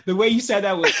you said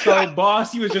that was so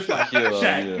boss. He was just like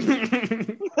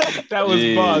Shaq. That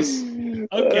was boss.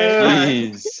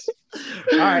 Okay.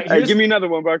 All right. Hey, give me another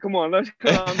one, bro. Come on, let's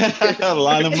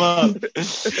line them up.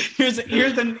 Here's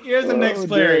the next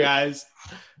player, guys.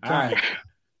 All right.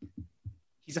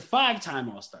 He's a 5-time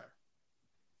All-Star.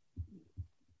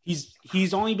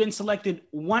 He's only been selected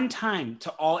 1 time to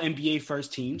all NBA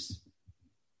first teams.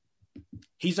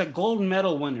 He's a gold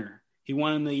medal winner. He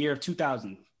won in the year of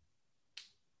 2000.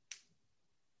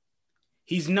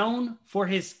 He's known for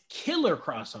his killer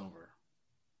crossover.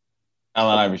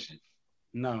 Allen Iverson.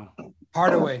 No.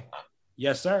 Hardaway.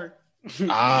 Yes, sir.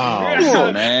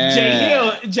 Oh,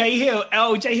 man. J Hill.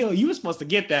 Oh, J Hill, you were supposed to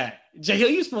get that. J Hill,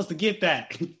 you were supposed to get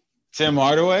that. Tim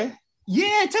Hardaway?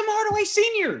 Yeah, Tim Hardaway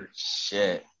Sr.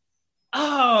 Shit.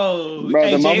 Oh. Bro,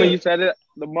 hey, the moment you said it,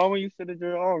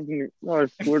 you're off. I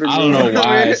don't know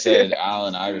why I said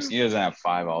Allen Iverson. He doesn't have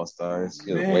 5 All-Stars.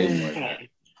 He has way more.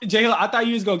 J Hill, I thought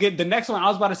you was going to get the next one. I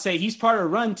was about to say he's part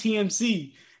of Run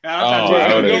TMC. I thought you were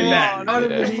going to get that. That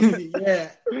would have been easy. Yeah.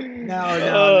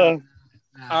 No.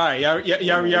 All right,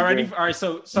 y'all ready? All right,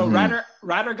 so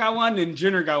Ryder got 1 and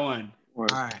Jenner got 1. All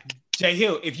right. J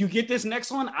Hill, if you get this next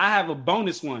one, I have a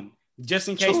bonus one just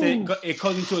in case it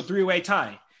goes into a 3-way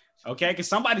tie. Okay, because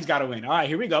somebody's got to win. All right,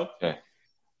 here we go. Okay.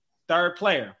 Third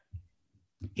player.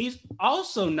 He's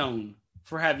also known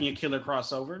for having a killer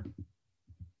crossover.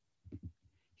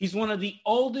 He's one of the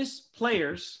oldest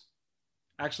players.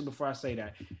 Actually, before I say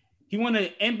that, he won an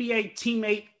NBA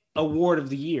Teammate Award of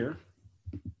the Year.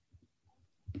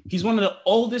 He's one of the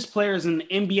oldest players in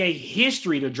NBA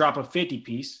history to drop a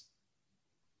 50-piece.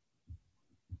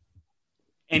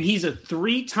 And he's a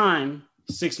 3-time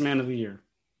Sixth Man of the Year.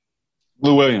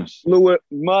 Lou Williams.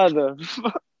 Mother.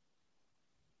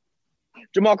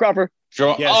 Jamal Crawford.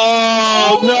 Yes.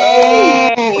 Oh,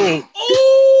 no.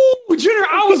 Oh, Junior,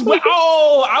 I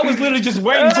was literally just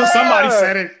waiting until somebody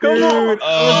said it. Dude,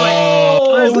 I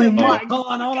was like, my. Hold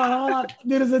on.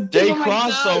 There's a Jay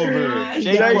crossover.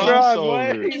 Jay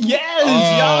crossover.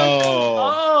 Yes,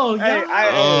 Young. Hey,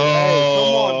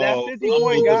 come on. That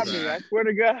 50-point got me. I swear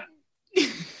to God.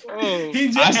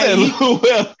 I said Lou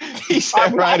Will. He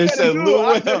said Ryder said Lou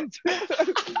Will.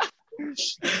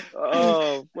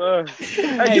 Oh, man.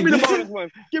 Hey, give me the bonus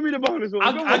one. Give me the bonus one.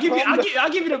 I'll give you the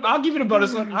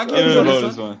bonus one. I'll give you the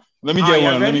bonus one. Let me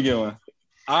get one.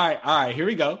 All right. Here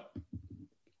we go.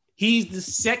 He's the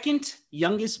second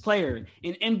youngest player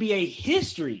in NBA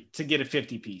history to get a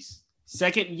 50-piece.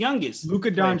 Second youngest.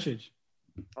 Luka Doncic.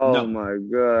 Oh, No. my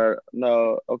God.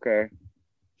 No. Okay.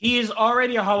 He is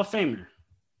already a Hall of Famer.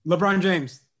 LeBron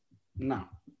James. No.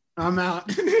 I'm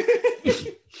out.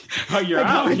 Oh, you're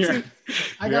out.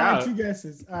 I got my 2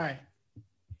 guesses. All right.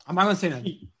 I'm not going to say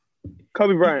nothing.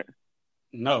 Kobe Bryant.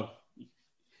 No.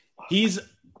 He's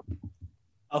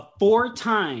a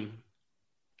 4-time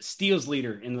steals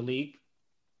leader in the league.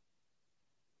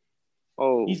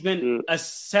 Oh, He's been a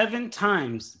 7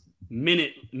 times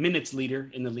minutes leader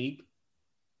in the league.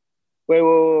 Wait,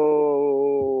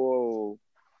 whoa.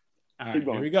 All right, Keep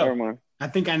going. here we go. Never mind. I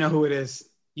think I know who it is.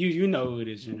 You know who it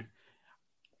is, Junior.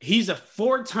 He's a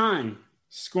 4-time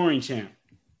scoring champ.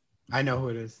 I know who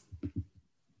it is.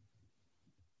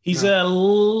 He's an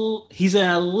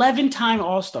 11-time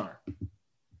All-Star.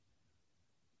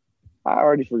 I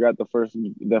already forgot the first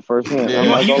hint. Yeah. I'm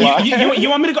not gonna lie. You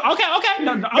want me to go? Okay.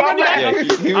 No, I'll run it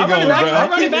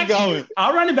back.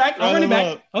 I'll run it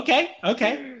back. Okay.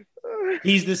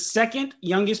 He's the second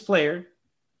youngest player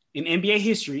in NBA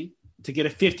history to get a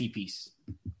 50-piece.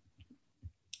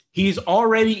 He's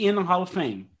already in the Hall of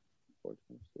Fame.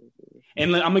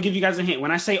 And I'm going to give you guys a hint.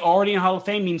 When I say already in the Hall of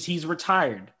Fame, means he's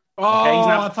retired.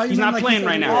 Okay? He's not playing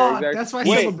right now. Exactly. That's why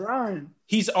he's LeBron.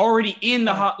 He's already in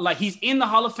the he's in the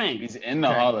Hall of Fame. He's in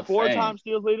the Hall of Fame. 4-time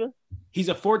steals leader? He's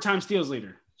a 4-time steals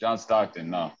leader. John Stockton,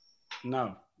 no.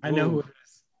 No. I know who it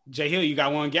is. Jay Hill, you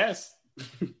got one guess?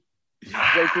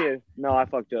 Jay Kidd. No, I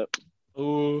fucked up.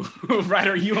 Ooh,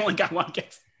 Ryder, you only got one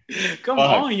guess. Come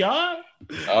on, y'all.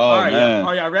 Oh, All right, man.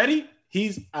 are y'all ready?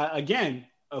 He's, again,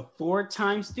 a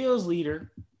 4-time steals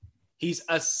leader. He's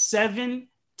a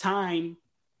 7-time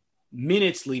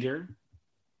minutes leader.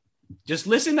 Just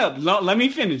listen up. Let me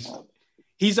finish.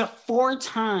 He's a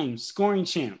 4-time scoring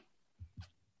champ.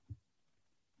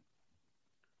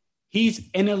 He's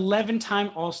an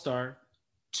 11-time All-Star,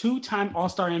 2-time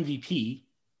All-Star MVP.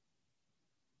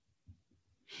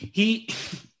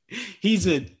 He's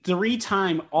a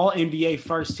 3-time All-NBA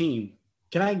first team.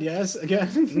 Can I guess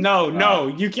again? No,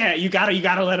 you can't. You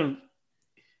gotta let him.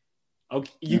 Okay,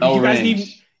 you No guys rings. need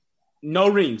no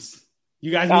rings.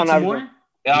 You guys need some more?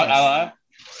 Yeah,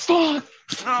 fuck.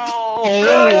 No,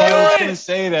 I was gonna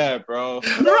say that, bro.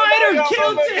 Ryder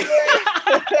killed it.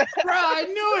 Bro, I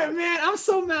knew it, man. I'm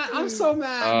so mad.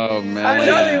 Oh, man. I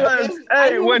know he was.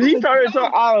 Hey, when he started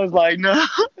talking, I was like, no.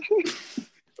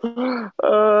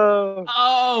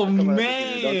 Oh Don't come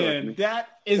man, me. that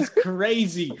is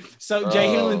crazy. So Jay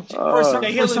Hill and Jr. For some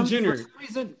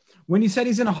reason, when you said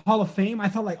he's in a Hall of Fame, I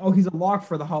thought like, oh, he's a lock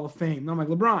for the Hall of Fame. And I'm like,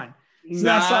 LeBron. So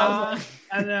that's why I was like,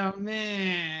 I know,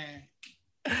 man.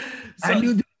 I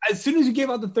knew as soon as you gave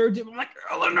out the third tip, I'm like,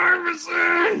 Allen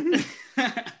Iverson.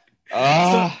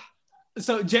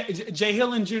 So Jay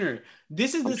Hill and Jr.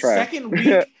 This is the trash. second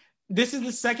week. This is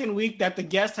the second week that the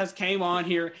guest has came on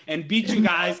here and beat you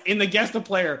guys in the guest the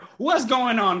player. What's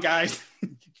going on, guys?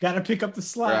 Got to pick up the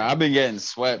slack. Bro, I've been getting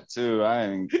swept too. I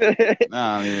don't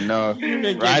even know.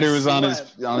 Ryder was on his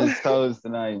toes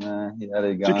tonight, man. He had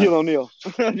it going. Shaquille O'Neal.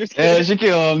 Yeah,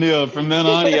 Shaquille O'Neal. From then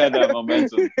on, he had that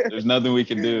momentum. There's nothing we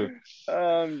can do.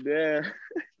 Damn.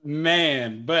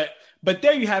 Man, but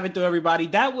there you have it, though, everybody.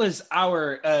 That was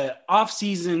our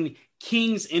off-season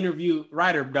Kings interview.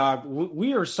 Ryder, dog,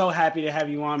 we are so happy to have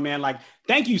you on, man. Like,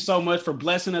 thank you so much for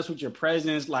blessing us with your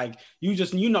presence. Like,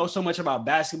 you know so much about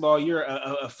basketball. You're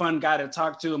a fun guy to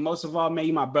talk to, and most of all, man,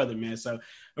 you my brother, man. So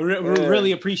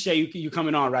really appreciate you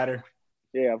coming on, Ryder.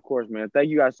 Yeah, of course, man. Thank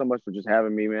you guys so much for just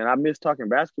having me, man. I miss talking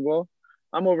basketball.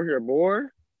 I'm over here bored.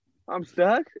 I'm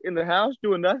stuck in the house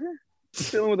doing nothing,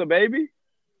 chilling with a baby.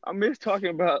 I miss talking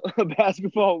about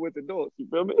basketball with adults. You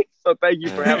feel me? So thank you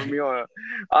for having me on.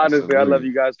 Honestly, I love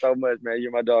you guys so much, man.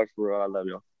 You're my dogs for real. I love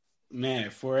y'all. Man,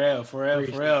 for real,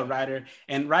 Ryder.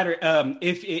 And Ryder,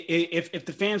 if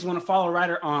the fans want to follow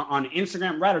Ryder on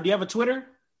Instagram, Ryder, do you have a Twitter?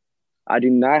 I do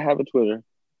not have a Twitter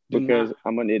because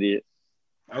I'm an idiot.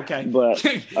 Okay, but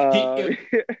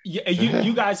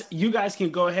you guys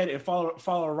can go ahead and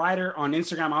follow Ryder on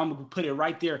Instagram. I'm gonna put it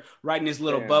right there, right in this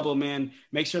little bubble, man.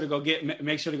 Make sure to go give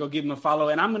him a follow.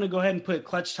 And I'm gonna go ahead and put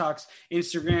Clutch Talk's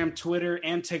Instagram, Twitter,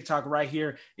 and TikTok right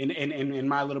here in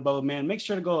my little bubble, man. Make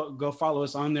sure to go follow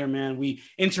us on there, man. We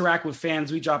interact with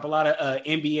fans. We drop a lot of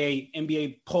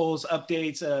NBA polls,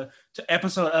 updates, to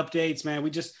episode updates, man.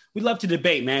 We love to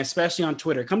debate, man, especially on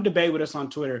Twitter. Come debate with us on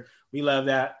Twitter. We love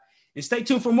that. And stay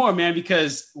tuned for more, man,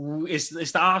 because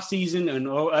it's the off season, and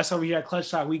us over here at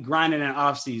Clutch Talk, we grinding in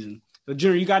off season. So,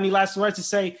 Junior, you got any last words to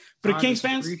say for the Kings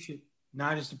fans?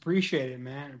 I just appreciate it,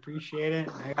 man. Appreciate it.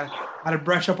 I got to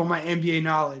brush up on my NBA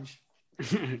knowledge.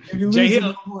 Jay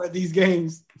Hill, more of these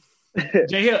games.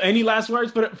 Jay Hill, any last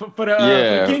words for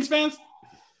the Kings fans?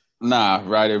 Nah,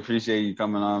 Ryder, appreciate you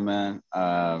coming on, man.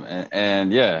 I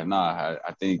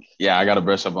think I got to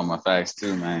brush up on my facts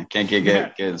too, man. Can't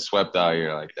get getting swept out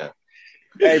here like that.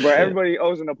 Hey, bro, everybody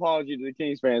owes an apology to the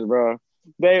Kings fans, bro.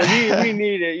 We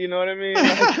need it. You know what I mean?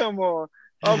 Like, come on.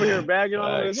 Over here bagging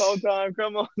on this whole time.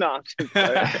 Come on. Nah,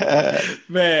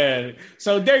 man.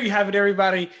 So there you have it,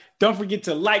 everybody. Don't forget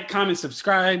to like, comment,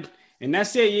 subscribe. And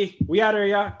that's it. We out here,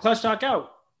 y'all. Clutch Talk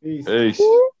out. Peace.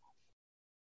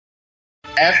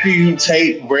 After you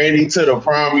take Brandy to the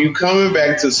prom, you coming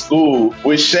back to school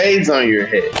with shades on your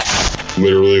head.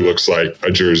 Literally looks like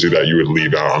a jersey that you would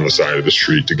leave out on the side of the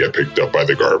street to get picked up by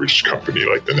the garbage company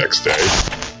like the next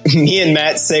day. Me and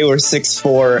Matt say we're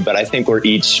 6'4", but I think we're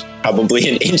each probably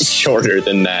an inch shorter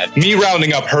than that. Me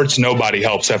rounding up hurts nobody,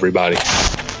 helps everybody.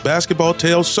 Basketball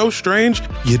tales so strange,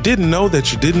 you didn't know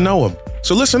that you didn't know them.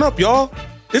 So listen up, y'all.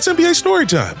 It's NBA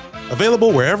Storytime,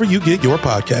 available wherever you get your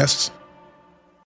podcasts.